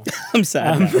one anymore. I'm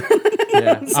sad. Um, about it.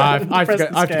 Yeah, So I have to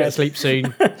depressed go. I have to and get to sleep soon.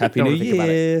 Happy Don't New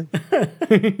wanna think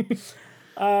about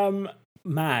Year.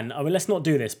 Man, let's not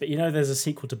do this. But you know, there's a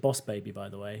sequel to Boss Baby, by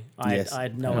the way. Yes. I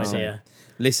had no Oh. idea.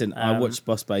 Listen, I Um, watched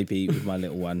Boss Baby with my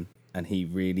little one, and he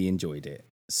really enjoyed it.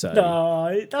 So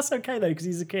No, that's okay though, because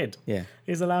he's a kid. yeah,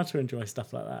 He's allowed to enjoy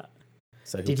stuff like that.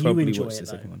 so he'll Did you probably enjoy watch it, the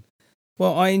second though? one.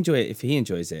 Well, I enjoy it if he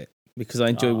enjoys it because I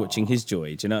enjoy watching his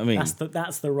joy. Do you know what I mean?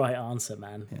 That's the right answer,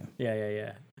 man. Yeah.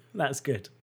 Yeah. That's good.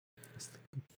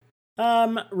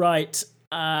 Right.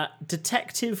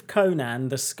 Detective Conan: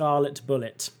 The Scarlet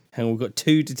Bullet. Hang on, we've got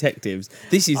 2 detectives.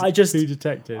 This is Two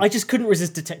detectives. I just couldn't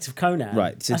resist Detective Conan.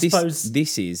 right. So I this suppose.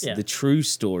 this is yeah. the true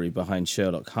story behind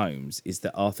Sherlock Holmes. Is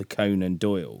that Arthur Conan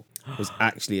Doyle was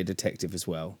actually a detective as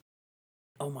well?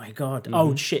 Oh my god.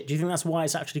 Oh shit. Do you think that's why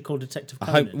it's actually called Detective I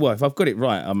Conan? hope. Well, if I've got it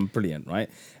right, I'm brilliant, right?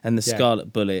 And the Yeah.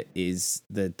 Scarlet Bullet is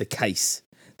the case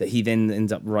that he then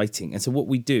ends up writing. And so what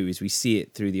we do is we see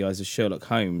it through the eyes of Sherlock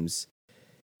Holmes.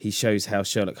 He shows how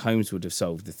Sherlock Holmes would have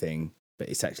solved the thing, but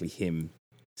it's actually him.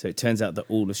 So it turns out that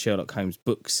all of Sherlock Holmes'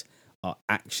 books are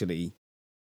actually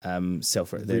they're Real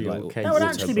like cases. That would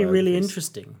actually be really autobiographies.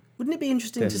 interesting. Wouldn't it be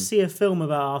interesting to see a film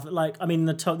about Arthur? Like, I mean,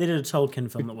 they did a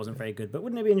Tolkien film that wasn't very good, but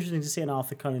wouldn't it be interesting to see an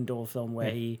Arthur Conan Doyle film where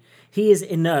he is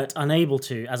inert, unable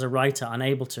to, as a writer,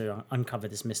 unable to uncover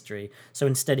this mystery. So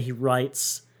instead, he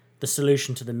writes the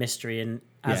solution to the mystery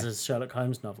as Yeah. a Sherlock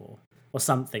Holmes novel or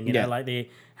something. You Yeah. know, like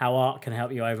how art can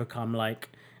help you overcome like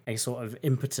a sort of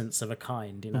impotence of a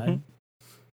kind. You know,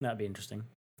 that'd be interesting.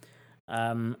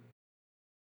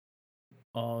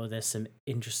 Oh, there's some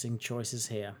interesting choices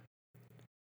here.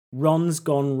 Ron's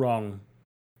gone wrong.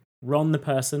 Ron the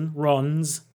person.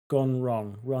 Ron's gone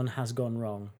wrong. Ron has gone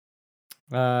wrong.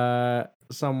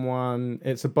 Someone.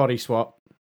 It's a body swap.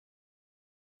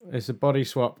 It's a body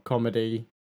swap comedy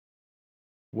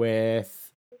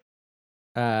with.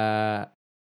 Yeah.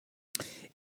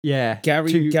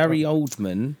 Gary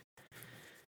Oldman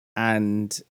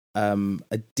and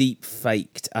a deep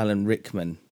faked Alan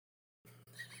Rickman.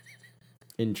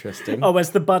 Interesting. Oh, as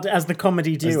the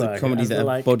comedy duo. the comedy that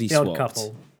have body the odd swapped.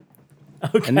 couple.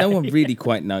 Okay. And no one really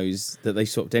quite knows that they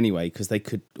swapped anyway because they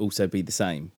could also be the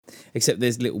same. Except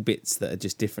there's little bits that are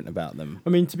just different about them.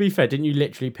 I mean, to be fair, didn't you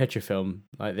literally pitch a film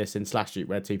like this in Slash Street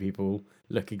where 2 people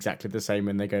look exactly the same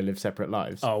when they go live separate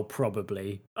lives? Oh,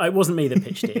 probably. It wasn't me that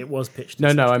pitched it. It was pitched. No,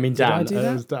 as I such. mean Did I Dan. do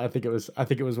that? I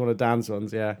think it was one of Dan's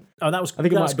ones. Yeah, Oh, that was. I think it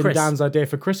that might was have been Chris. Dan's idea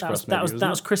for That was crisscross. that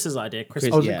was Chris's idea. Chris.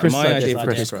 Chris, was it yeah, Chris' my idea idea for for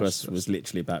crisscross? crisscross was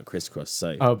literally about crisscross.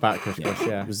 So Oh, about crisscross.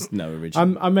 Yeah. it was no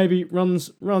original. I'm maybe Ron's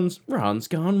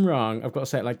gone wrong. I've got to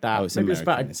say it like that. Oh, it's maybe it's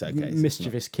about American, it's okay, it's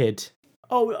mischievous kid.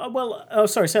 Oh well. Oh,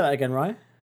 sorry. Say that again, right?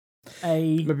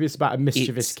 Maybe it's about a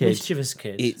mischievous kid. Mischievous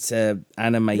kid. It's a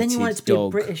animated Then you want it to be a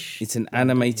dog. British. It's an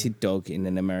animated dog in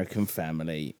an American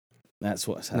family. That's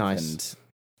what's happened. Nice.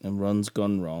 And Ron's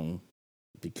gone wrong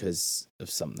because of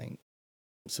something.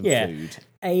 Some Yeah. food.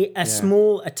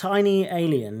 A tiny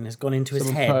alien has gone into his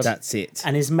Some head pub- That's it.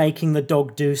 and is making the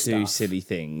dog do stuff. Do silly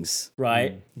things.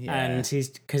 Right, Yeah. and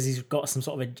because he's got some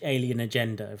sort of an alien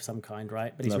agenda of some kind,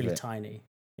 right? But he's Love really it. tiny.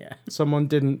 Yeah, Someone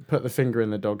didn't put the finger in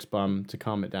the dog's bum to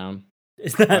calm it down.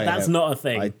 that's not a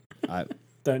thing. I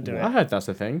Don't do I it. heard that's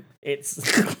a thing.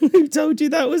 It's who told you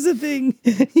that was a thing?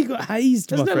 You got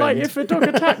hazed, Isn't my it friend. like if a dog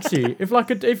attacks you?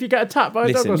 If you get attacked by a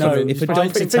dog Listen, or something, if you a put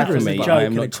dog's your finger attacking in the me, bum. joke I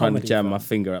am in a not trying to comedy jam my film.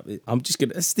 finger up. I'm just going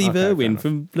to... Steve Okay, fair Irwin enough.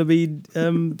 from bloody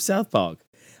South Park.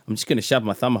 I'm just going to shove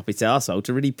my thumb up its arsehole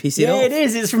to really piss it off. it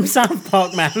is. It's from South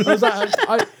Park, man.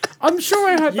 I'm sure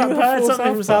I heard You that before. heard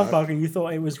something from South Park and you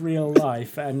thought it was real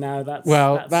life, and now that's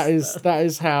Well, that's, that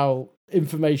is how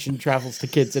information travels to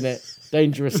kids, in it.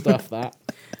 Dangerous stuff. That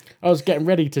I was getting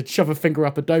ready to shove a finger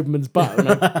up a Doberman's butt,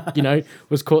 and I,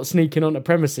 was caught sneaking onto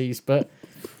premises, but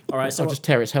all right. So I'll just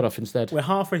tear its head off instead. we're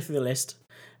halfway through the list.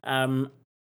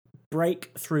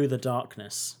 Break through the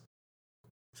darkness.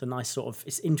 It's a nice sort of.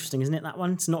 It's interesting, isn't it? That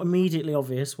one. It's not immediately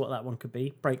obvious what that one could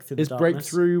be. Break through the Is darkness.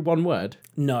 breakthrough one word?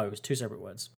 No, it's two separate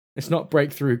words. It's not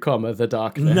breakthrough, comma the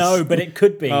darkness. No, but it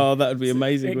could be. Oh, that would be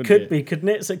amazing, it wouldn't could it? be, couldn't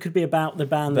it? So it could be about the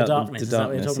band The About Darkness. Is that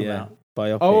what you're talking yeah. about?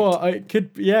 Biopic. Oh, it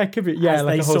could be. Yeah, it could be. Yeah, As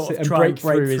like they a whole sort of and try and break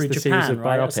breakthrough through is the Japan, series of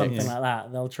right, or biopics. something like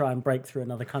that. They'll try and break through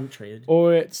another country.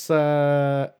 Or it's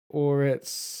a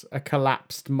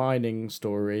collapsed mining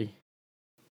story.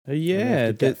 Oh, yeah,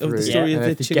 to get the through. story Yeah, of and they the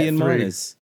have to Chilean get through.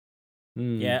 miners,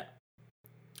 Yeah,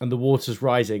 And the water's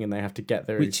rising, and they have to get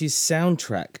there. which is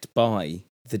soundtracked by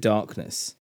The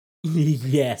Darkness.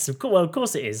 yes, of course. Well, of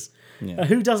course it is. Yeah.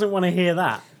 Who doesn't want to hear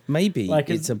that? Maybe Like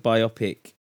it's a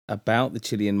biopic about the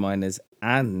Chilean miners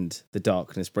and the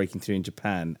darkness breaking through in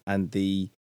Japan, and the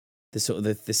sort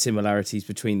of the similarities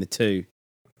between the two.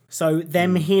 So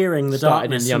them hearing the Started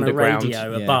in darkness the on a underground.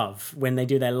 radio Yeah. above when they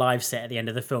do their live set at the end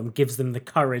of the film gives them the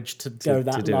courage to go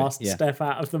that do it, last yeah. step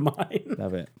out of the mine.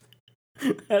 Love it.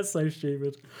 That's so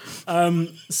stupid.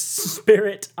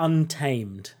 Spirit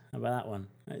Untamed. How about that one?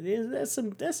 There's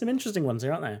some interesting ones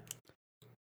here, aren't there?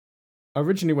 I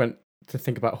originally went to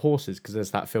think about horses because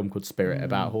there's that film called Spirit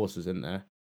about horses, isn't there?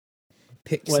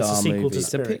 Pixar Well, it's a sequel movie. to It's a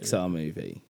Spirit, Pixar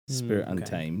movie. Spirit okay.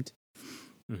 Untamed.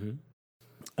 Mm-hmm.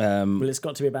 Um, Well, it's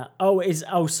got to be about.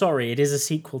 It is a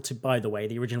sequel to. By the way,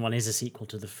 the original one is a sequel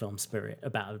to the film Spirit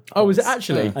about. Oh, is it horse.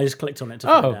 actually? I just clicked on it to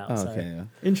Oh. find out. oh, so. okay. Yeah.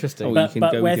 Interesting. Oh, you But, can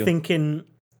but go we're with your- thinking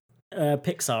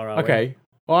Pixar. Are Okay.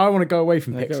 Well, I want to go away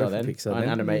from Yeah, go Pixar for then. Pixar and then.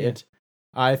 animated.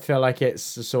 I feel like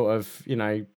it's a sort of,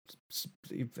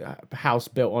 house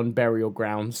built on burial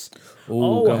grounds.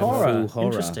 Oh, go for horror. full horror.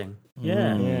 Interesting.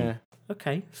 Yeah. Yeah.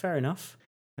 Okay. Fair enough.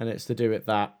 And it's to do with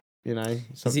that, Is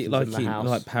something's it like in the house.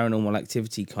 like Paranormal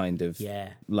Activity kind of Yeah.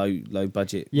 low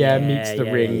budget? Yeah, Yeah, meets the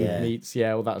yeah, ring, yeah. meets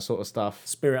all that sort of stuff.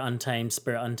 Spirit Untamed,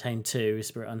 Spirit Untamed 2,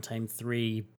 Spirit Untamed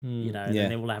 3, and Yeah. then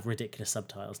they all have ridiculous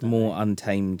subtitles. Don't More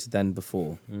untamed than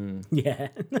before. they? Yeah.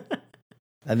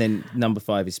 And then number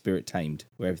 5 is Spirit Tamed,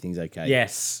 where everything's okay.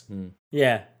 Yes. Mm.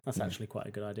 Yeah. That's actually quite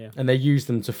a good idea. And they use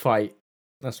them to fight.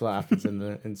 That's what happens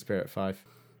in Spirit 5.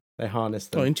 They harness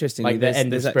them. Oh, interesting. Like the There's- end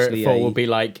of there's Spirit actually 4 a- will be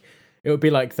like it would be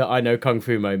like the I know Kung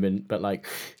Fu moment, but like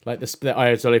the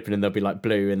eyes will open and they'll be like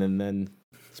blue, and then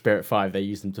Spirit 5 they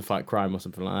use them to fight crime or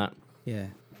something like that. Yeah.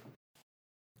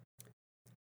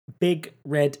 Big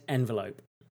Red Envelope.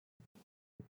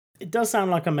 It does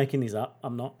sound like I'm making these up.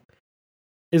 I'm not.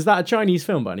 Is that a Chinese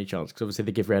film by any chance? Because obviously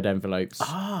they give red envelopes.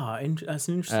 That's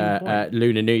an interesting point.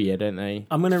 Lunar New Year, don't they?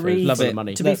 I'm going to For- read. Love for the it.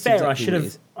 money. To be That's fair, exactly what it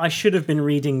is. I should have been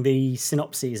reading the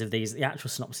synopses of these, the actual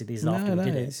synopses of these after we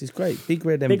did it. This is great. Big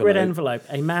red envelope. Big Red Envelope.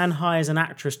 A man hires an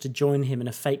actress to join him in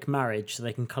a fake marriage so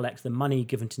they can collect the money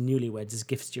given to newlyweds as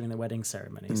gifts during the wedding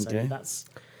ceremony. Okay.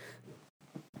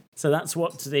 So that's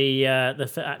what the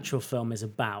actual film is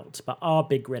about. But our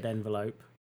Big Red Envelope.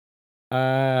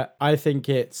 I think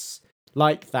it's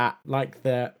like that.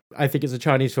 I think it's a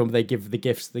Chinese film. They give the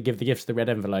gifts the red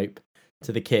envelope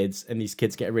to the kids, and these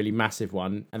kids get a really massive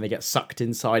one, and they get sucked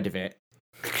inside of it.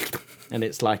 And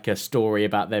it's like a story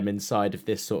about them inside of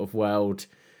this sort of world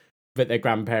that their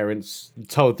grandparents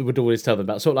would always tell them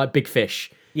about, sort of like Big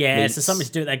Fish. Yeah, meets- so something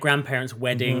to do with their grandparents'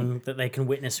 wedding that they can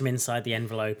witness from inside the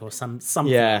envelope or something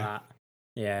Yeah. like that.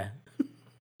 Yeah.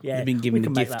 Yeah. They've been we given the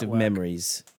can make gift that of work.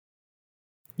 memories.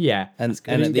 Yeah, And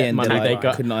good. at Didn't the get end, money, they're they like,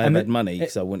 got- couldn't I have and had money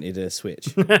because I wanted a Switch?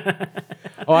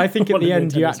 Oh, I think at What the a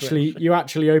end you Nintendo you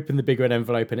actually open the bigger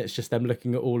envelope and it's just them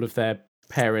looking at all of their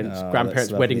parents, Oh,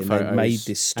 grandparents' that's wedding lovely. And photos, they made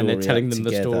this story and they're telling up them the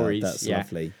together. stories. That's yeah,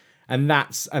 lovely. and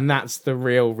that's the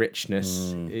real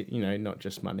richness. Not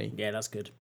just money. Yeah, that's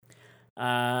good.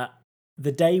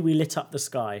 The Day We Lit Up the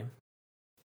Sky.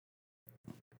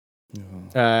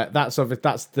 That's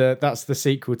the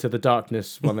sequel to the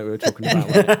Darkness one that we were talking about.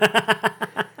 Wasn't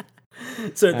it?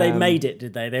 So they made it,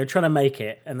 did they? They were trying to make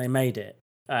it, and they made it,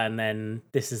 and then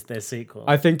this is their sequel.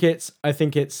 I think it's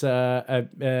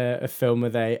a film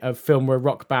where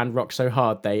rock band rock so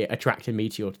hard they attract a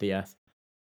meteor to the earth.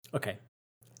 Okay,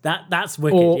 that's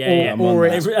wicked. Yeah. Or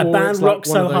A it's band like rocks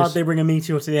one so of hard those- they bring a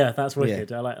meteor to the earth. That's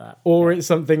wicked. I like that. Or it's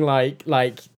something like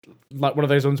one of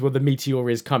those ones where the meteor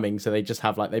is coming, so they just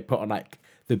have they put on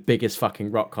the biggest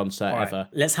fucking rock concert All right, ever.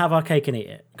 let's have our cake and eat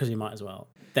it because we might as well.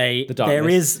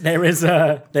 Darkness. There is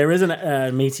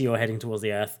a meteor heading towards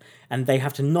the Earth, and they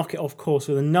have to knock it off course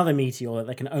with another meteor that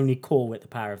they can only call with the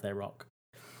power of their rock.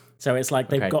 So it's like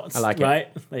they've Okay, got I like it. right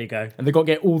there. You go. And they've got to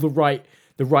get all the right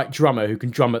drummer who can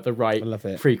drum at the right love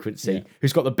it. frequency, Yeah.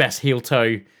 who's got the best heel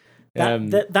toe. That's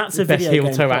a best video heel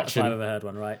game toe plot action. if I've ever heard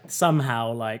one. Right?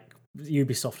 Somehow,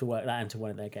 Ubisoft will work that into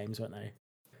one of their games, won't they?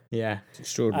 Yeah.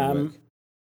 Extraordinary work.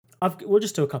 We'll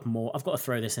just do a couple more. I've got to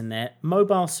throw this in there.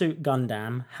 Mobile Suit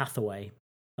Gundam Hathaway.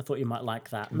 I thought you might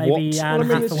like that. Maybe What? Anne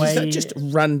Well, I mean, it's Hathaway. Is that just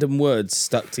random words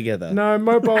stuck together? No,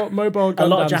 mobile a lot of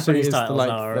Gundam Japanese Suit is titles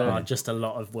the, are just a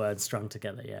lot of words strung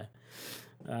together. Yeah.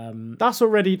 that's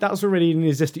already in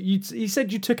existence. You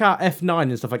said you took out F9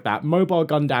 and stuff like that. Mobile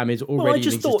Gundam is already Well, I an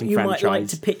just existing thought you franchise. might like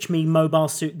to pitch me Mobile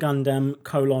Suit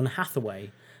Gundam : Hathaway.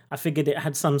 I figured it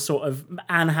had some sort of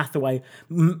Anne Hathaway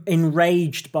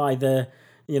enraged by the,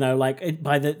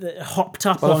 by the hopped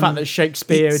up Well, on the fact that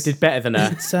Shakespeare It's- did better than her.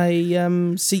 It's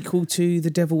a sequel to The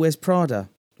Devil Wears Prada,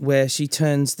 where she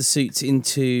turns the suits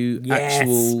into Yes.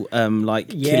 actual killing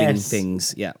Yes.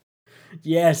 things. Yeah.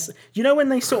 Yes. You know when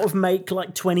they sort of make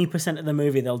 20% of the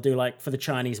movie, they'll do for the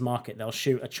Chinese market, they'll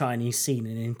shoot a Chinese scene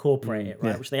and incorporate it,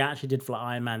 right? yeah. Which they actually did for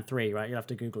Iron Man 3, right? You'll have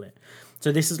to Google it.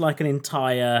 So this is an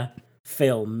entire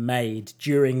film made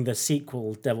during the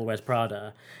sequel, Devil Wears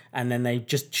Prada, and then they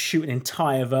just shoot an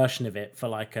entire version of it for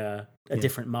a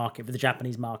different market, for the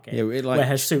Japanese market. Yeah, it, where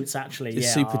her suits actually, The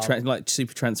Super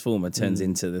Transformer turns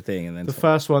into the thing, and then The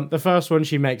first one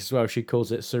she makes as well, she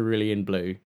calls it Cerulean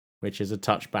Blue, which is a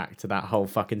touchback to that whole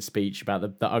fucking speech about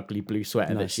the ugly blue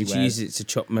sweater that she she wears. uses it to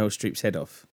chop Meryl Streep's head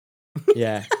off.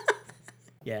 Yeah.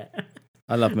 yeah.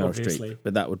 I love Meryl Obviously. Streep,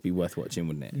 but that would be worth watching,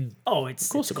 wouldn't it? Oh, of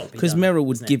course it's got to be Because done, Meryl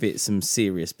would isn't it? give it some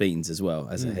serious beans as well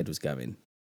as her head was going.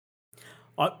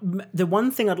 The one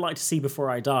thing I'd like to see before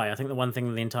I die, I think the one thing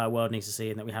that the entire world needs to see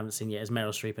and that we haven't seen yet is Meryl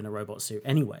Streep in a robot suit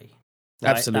anyway.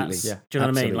 Right? Absolutely. That's- Yeah. Do you know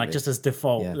what I mean? Absolutely. Just as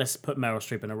default, Yeah. let's put Meryl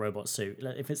Streep in a robot suit.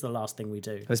 If it's the last thing we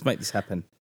do. Let's make this happen.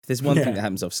 If there's one Yeah. thing that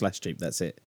happens off Slash Streep, that's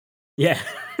it. Yeah.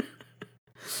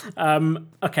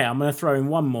 Okay, I'm going to throw in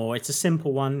one more. It's a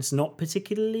simple one. It's not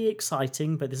particularly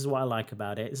exciting, but this is what I like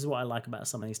about it. This is what I like about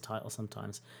some of these titles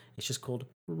sometimes. It's just called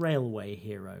Railway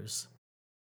Heroes.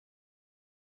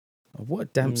 Oh, what a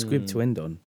damn squib to end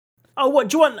on. Oh, what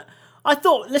do you want? I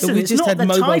thought, So listen, we it's just not had the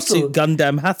Mobile title. Suit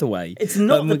Gundam Hathaway. It's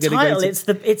not And the we're gonna go title. to-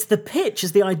 It's the pitch.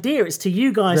 It's the idea. It's to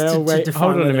you guys to define.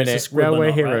 Hold on a whether it's minute. squib or Railway not,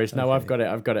 right? Heroes. No, I've got it.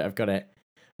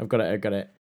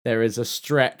 There is a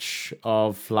stretch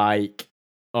of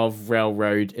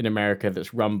railroad in America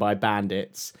that's run by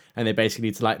bandits, and they basically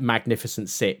need to Magnificent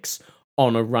Six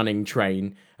on a running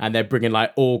train, and they're bringing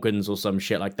organs or some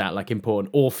shit like that,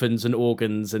 important orphans and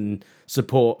organs and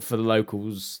support for the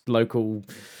local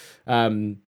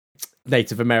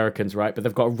Native Americans, right? But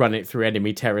they've got to run it through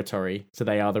enemy territory, so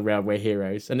they are the Railway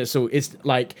Heroes, and it's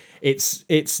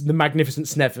the Magnificent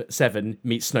Seven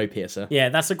meets Snowpiercer. Yeah,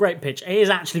 that's a great pitch. It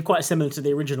is actually quite similar to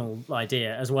the original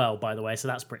idea as well, by the way. So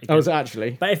that's pretty good. Oh, is it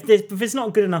actually? But if it's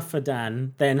not good enough for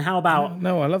Dan, then how about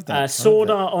No, I love that.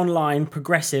 Sword Art Online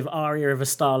Progressive Aria of a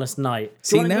Starless Night?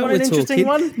 See, Do you now want we're an interesting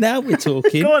talking. one? Now we're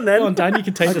talking. Go on then. Go on, Dan, you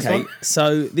can take this Okay, one.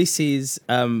 so this is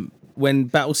when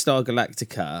Battlestar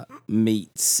Galactica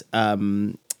meets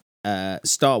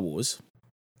Star Wars,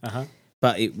 Uh-huh.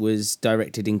 but it was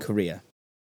directed in Korea.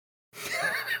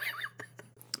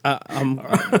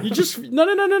 You just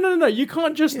no. You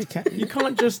can't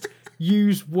just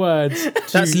use words.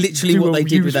 That's literally what they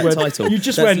did with that title. You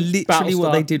just That's went literally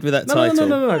what they did with that no, title.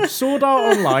 No. Sword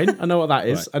Art Online. I know what that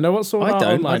is. Right. I know what Sword Art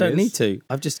Online is. I don't need to.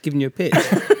 I've just given you a pitch.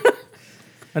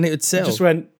 And it would sell. Just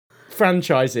went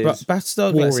franchises. Right,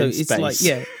 Battlestar War Galactica. in So it's space.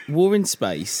 like, war in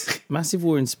space, massive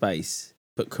war in space,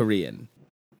 but Korean.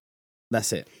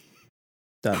 That's it.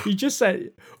 Done. You just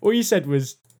said, all you said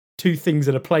was two things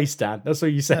in a place, Dan. That's all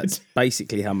you said. That's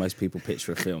basically how most people pitch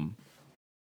for a film.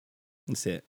 That's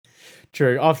it.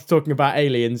 True. After talking about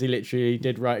aliens, he literally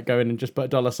did go in and just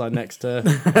put a $sign next to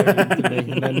aliens, didn't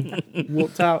he? And then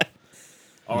walked out.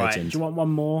 All right. Legend. Do you want one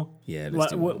more? Yeah,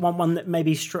 let's do one. One that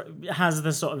maybe has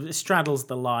the sort of it straddles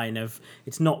the line of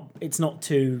it's not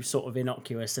too sort of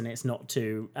innocuous and it's not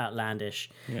too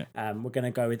outlandish. Yeah. We're going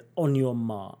to go with On Your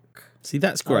Mark. See,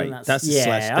 that's great. That's a yeah,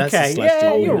 slash. That's okay. a slash. Yeah,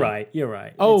 genre. you're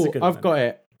right. Oh, It's a good I've one. got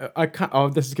it. I can't. Oh,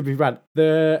 this is gonna be rad.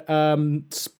 The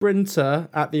sprinter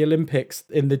at the Olympics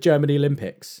in the Germany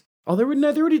Olympics. Oh, they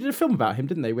already did a film about him,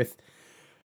 didn't they? With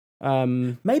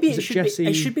Maybe was it should Jesse?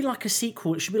 be. It should be like a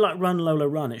sequel. It should be like Run Lola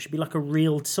Run. It should be like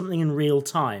something in real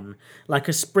time. Like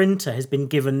a sprinter has been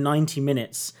given 90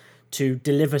 minutes to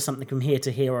deliver something from here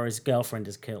to here, or his girlfriend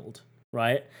is killed.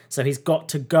 Right. So he's got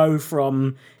to go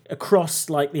from across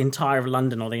like the entire of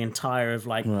London or the entire of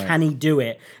like. Right. Can he do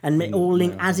it? And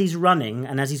as he's running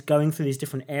and as he's going through these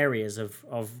different areas of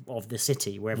the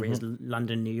city, wherever it is,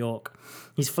 London, New York,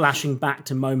 he's flashing back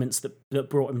to moments that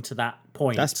brought him to that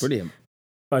point. That's brilliant.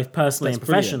 Both personally and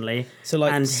professionally. So,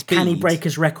 like, and speed. can he break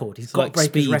his record? He's got to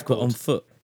break his record. But on foot.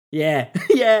 Yeah,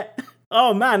 yeah.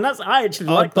 Oh man, I actually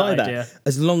like that idea.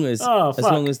 As long as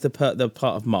the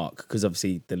part of Mark, because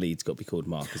obviously the lead's got to be called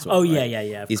Mark as well. Oh right?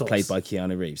 yeah. He's played by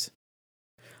Keanu Reeves.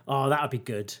 Oh, that would be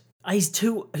good. He's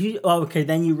too. Okay,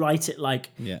 then you write it like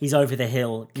he's over the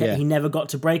hill. He never got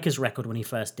to break his record when he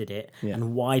first did it. Yeah.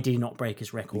 And why did he not break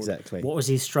his record? Exactly. What was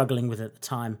he struggling with at the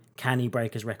time? Can he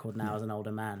break his record now as an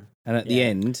older man? And at the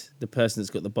end, the person that's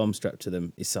got the bomb strapped to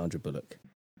them is Sandra Bullock.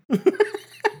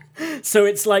 So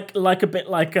it's like a bit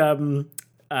like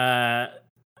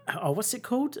what's it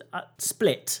called?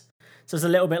 Split. So it's a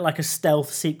little bit like a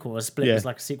stealth sequel. A Split was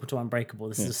like a sequel to Unbreakable.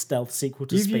 This is a stealth sequel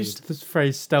to Speed. You've used the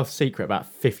phrase stealth secret about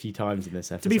 50 times in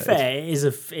this episode. To be fair, it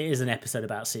is an episode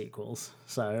about sequels.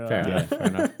 So fair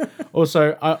enough.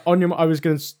 Also, I was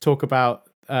going to talk about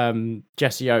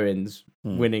Jesse Owens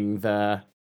winning the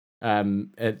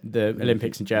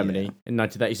Olympics in Germany in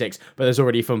 1936, but there's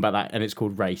already a film about that, and it's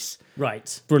called Race.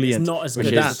 Right, brilliant. It's not as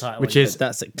good as the title.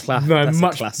 That's a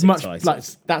classic title.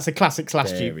 That's a classic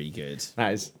slash. Very good.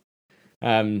 That is.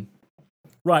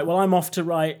 Right, well, I'm off to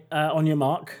write On Your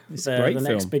Mark, it's a great the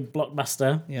next big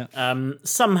blockbuster. Yeah.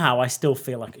 Somehow, I still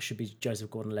feel like it should be Joseph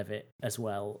Gordon-Levitt as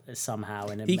well. Somehow,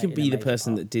 he can be the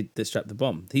person that strapped the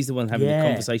bomb. He's the one having the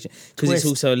conversation, because it's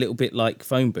also a little bit like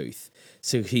Phone Booth.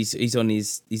 So he's on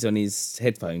his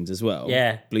headphones as well.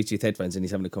 Yeah, Bluetooth headphones, and he's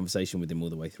having a conversation with him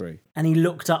all the way through. And he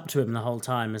looked up to him the whole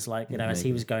time, as like as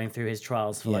he was going through his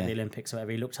trials for like the Olympics or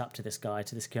whatever. He looked up to this guy,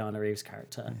 to this Keanu Reeves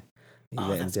character.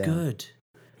 Oh, that's good.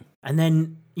 And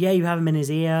then, you have him in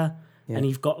his ear, and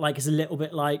you've got like, it's a little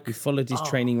bit like... He followed his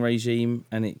training regime,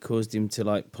 and it caused him to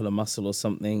like pull a muscle or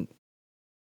something.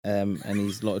 And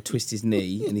he's like twist his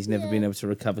knee, and he's never been able to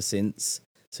recover since.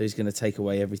 So he's going to take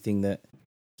away everything that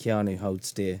Keanu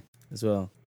holds dear as well.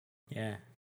 Yeah.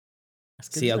 That's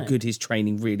good, see how good his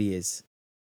training really is.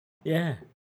 Yeah.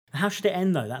 How should it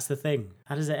end, though? That's the thing.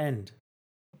 How does it end?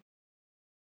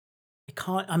 It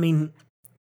can't... I mean...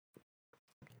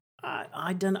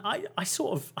 I don't. I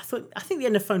think the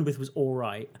end of Phone Booth was all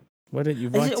right. Why don't you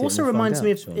write it? It also reminds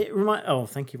me of it. Oh,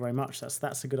 thank you very much.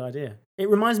 That's a good idea. It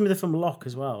reminds me of the film Lock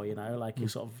as well. You know, like you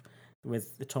sort of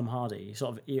with the Tom Hardy.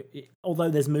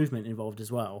 Although there's movement involved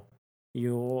as well,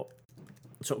 you're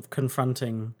sort of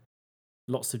confronting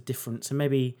lots of different. So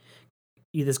maybe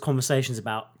there's conversations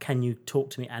about, can you talk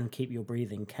to me and keep your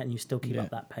breathing? Can you still keep up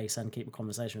that pace and keep a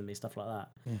conversation with me? Stuff like that.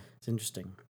 Yeah. It's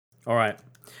interesting. All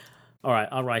right,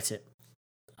 I'll write it.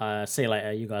 See you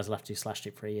later. You guys will have to do Slash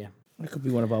It for a year. That could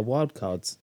be one of our wild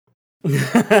cards.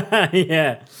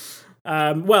 Yeah.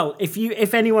 Well,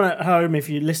 if anyone at home, if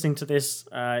you're listening to this,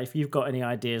 if you've got any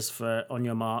ideas for On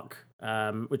Your Mark,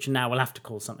 which now we'll have to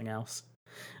call something else,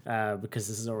 because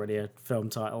this is already a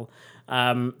film title,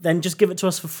 then just give it to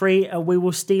us for free. We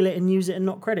will steal it and use it and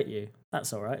not credit you.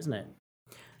 That's all right, isn't it?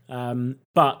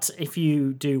 But if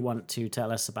you do want to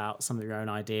tell us about some of your own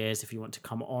ideas, if you want to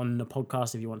come on the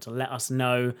podcast, if you want to let us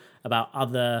know about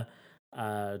other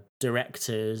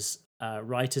directors,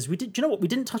 writers, do you know what? We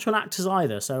didn't touch on actors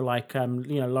either. So like,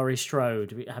 Laurie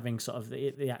Strode having sort of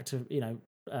the actor,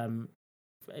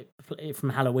 from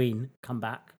Halloween come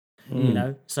back. you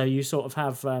know. So you sort of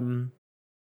have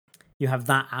you have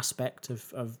that aspect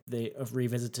of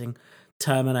revisiting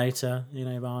Terminator, you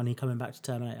know, Barney coming back to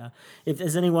Terminator. If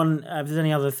there's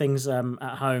any other things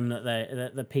at home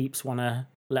that the peeps want to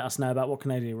let us know about, what can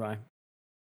they do, Ryan?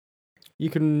 You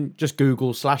can just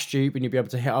Google /Dupe and you'll be able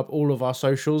to hit up all of our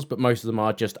socials, but most of them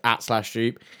are just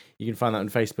 @/Dupe. You can find that on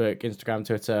Facebook, Instagram,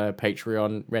 Twitter,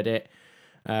 Patreon, Reddit.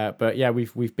 But yeah,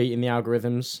 we've beaten the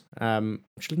algorithms,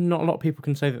 which not a lot of people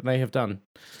can say that they have done.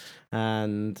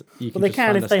 And you can. Well, they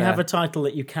can if they have a title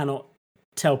that you cannot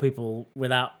tell people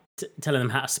without telling them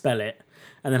how to spell it,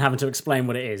 and then having to explain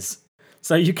what it is.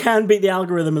 So you can beat the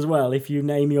algorithm as well if you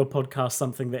name your podcast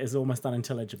something that is almost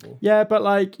unintelligible. Yeah, but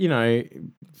like, you know,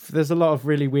 there's a lot of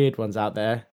really weird ones out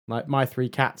there, like My 3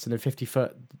 Cats and a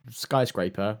 50-foot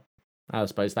skyscraper. I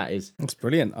suppose that is. That's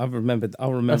brilliant. I'll remember that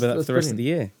for the rest of the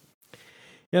year.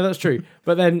 Yeah, that's true.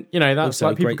 But then, you know, that's Also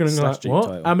like people going to go like, what?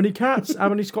 title. How many cats? How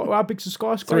big's a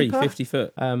skyscraper? 3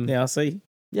 50-foot. Yeah, I see.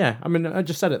 Yeah, I mean, I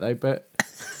just said it though, but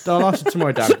I'll ask you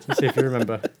tomorrow, Dan, and see if you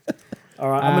remember. All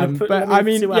right, I'm going to put. But I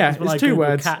mean, yeah, it's 2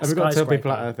 words, cat and we've got to tell skyscraper.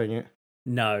 people that thing it.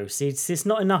 No, see, it's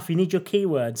not enough. You need your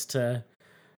keywords to.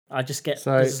 I just get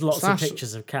there's lots of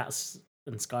pictures of cats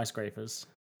and skyscrapers.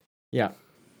 Yeah,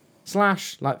 /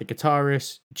 like the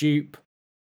guitarist, dupe,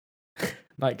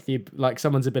 like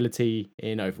someone's ability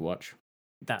in Overwatch.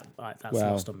 That's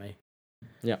lost on me.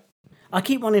 Yeah. I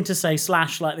keep wanting to say /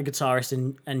 like the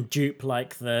guitarist and dupe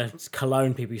like the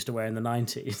cologne people used to wear in the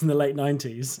 90s, in the late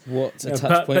 90s. What a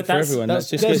touch point for everyone. That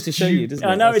just goes to show you, doesn't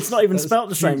it? I know, it's not even spelt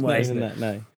the same way. Isn't it?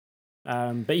 No.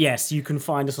 But yes, you can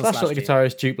find us on / like the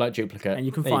guitarist, dupe like duplicate. And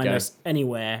you can find us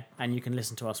anywhere, and you can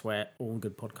listen to us where all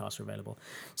good podcasts are available.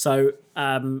 So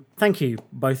thank you,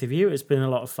 both of you. It's been a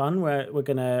lot of fun. We're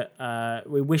gonna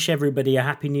we wish everybody a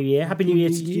happy new year. Happy new year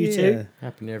to you too.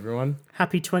 Happy new everyone.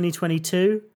 Happy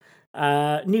 2022.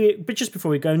 But just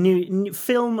before we go, new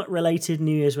film related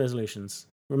New Year's resolutions.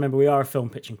 Remember, we are a film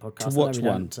pitching podcast. To watch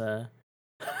one.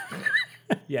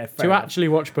 Yeah, to enough. Actually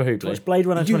watch Bahubli. Watch Blade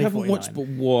Runner 2049. You haven't watched, but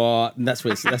what? And that's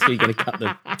where you're going to cut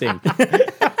the thing.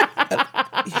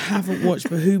 You haven't watched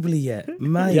Bahubli yet,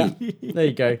 mate. Yeah. There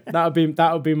you go. That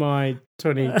would be my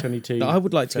 2022. I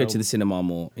would like to go to the cinema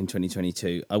more in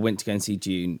 2022. I went to go and see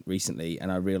Dune recently, and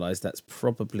I realised I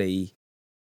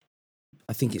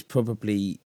think it's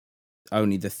probably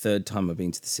only the 3rd time I've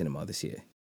been to the cinema this year.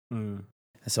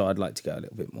 So I'd like to go a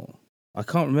little bit more. I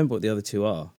can't remember what the other 2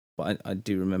 are, but I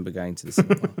do remember going to the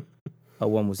cinema.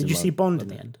 One was. Did you see Bond in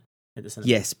the end at the cinema?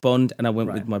 Yes, Bond, and I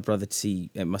went with my brother to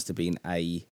see. It must have been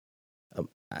a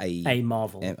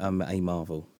Marvel. A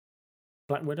Marvel.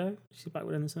 Black Widow. Did you see Black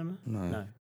Widow in the cinema? No.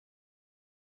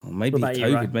 Or maybe COVID.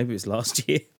 You, Ryan? Maybe it was last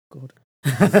year. God.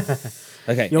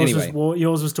 Okay.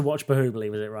 Yours was to watch Bahubli,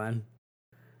 was it, Ryan?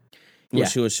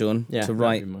 What's yours, Sean? Yeah, to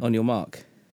write on your mark.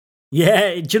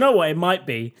 Yeah, do you know what it might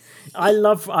be? I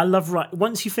love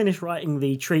once you finish writing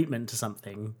the treatment to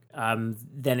something, then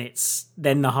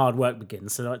the hard work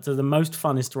begins. So the most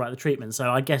fun is to write the treatment.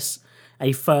 So I guess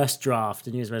a first draft,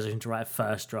 a New Year's resolution to write a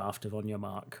first draft of On Your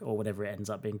Mark, or whatever it ends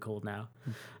up being called now.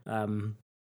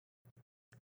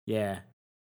 Yeah,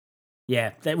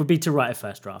 that would be to write a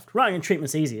first draft. Writing a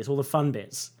treatment's easy. It's all the fun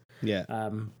bits. Yeah.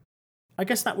 I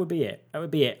guess that would be it.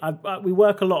 We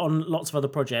work a lot on lots of other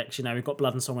projects. You know, we've got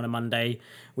Blood and Song on a Monday.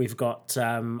 We've got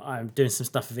I'm doing some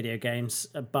stuff for video games,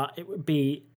 but it would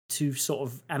be to sort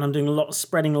of, and I'm doing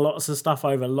spreading lots of stuff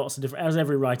over lots of different. As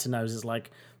every writer knows, it's like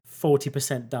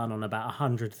 40% done on about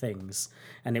 100 things,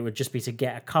 and it would just be to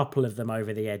get a couple of them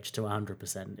over the edge to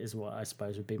 100% is what I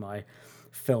suppose would be my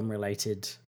film-related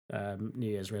New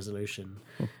Year's resolution.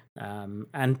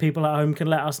 And people at home can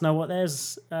let us know what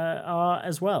theirs are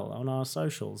as well on our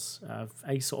socials.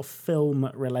 A sort of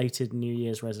film-related New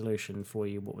Year's resolution for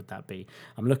you, what would that be?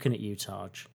 I'm looking at you,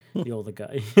 Taj. You're the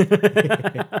guy.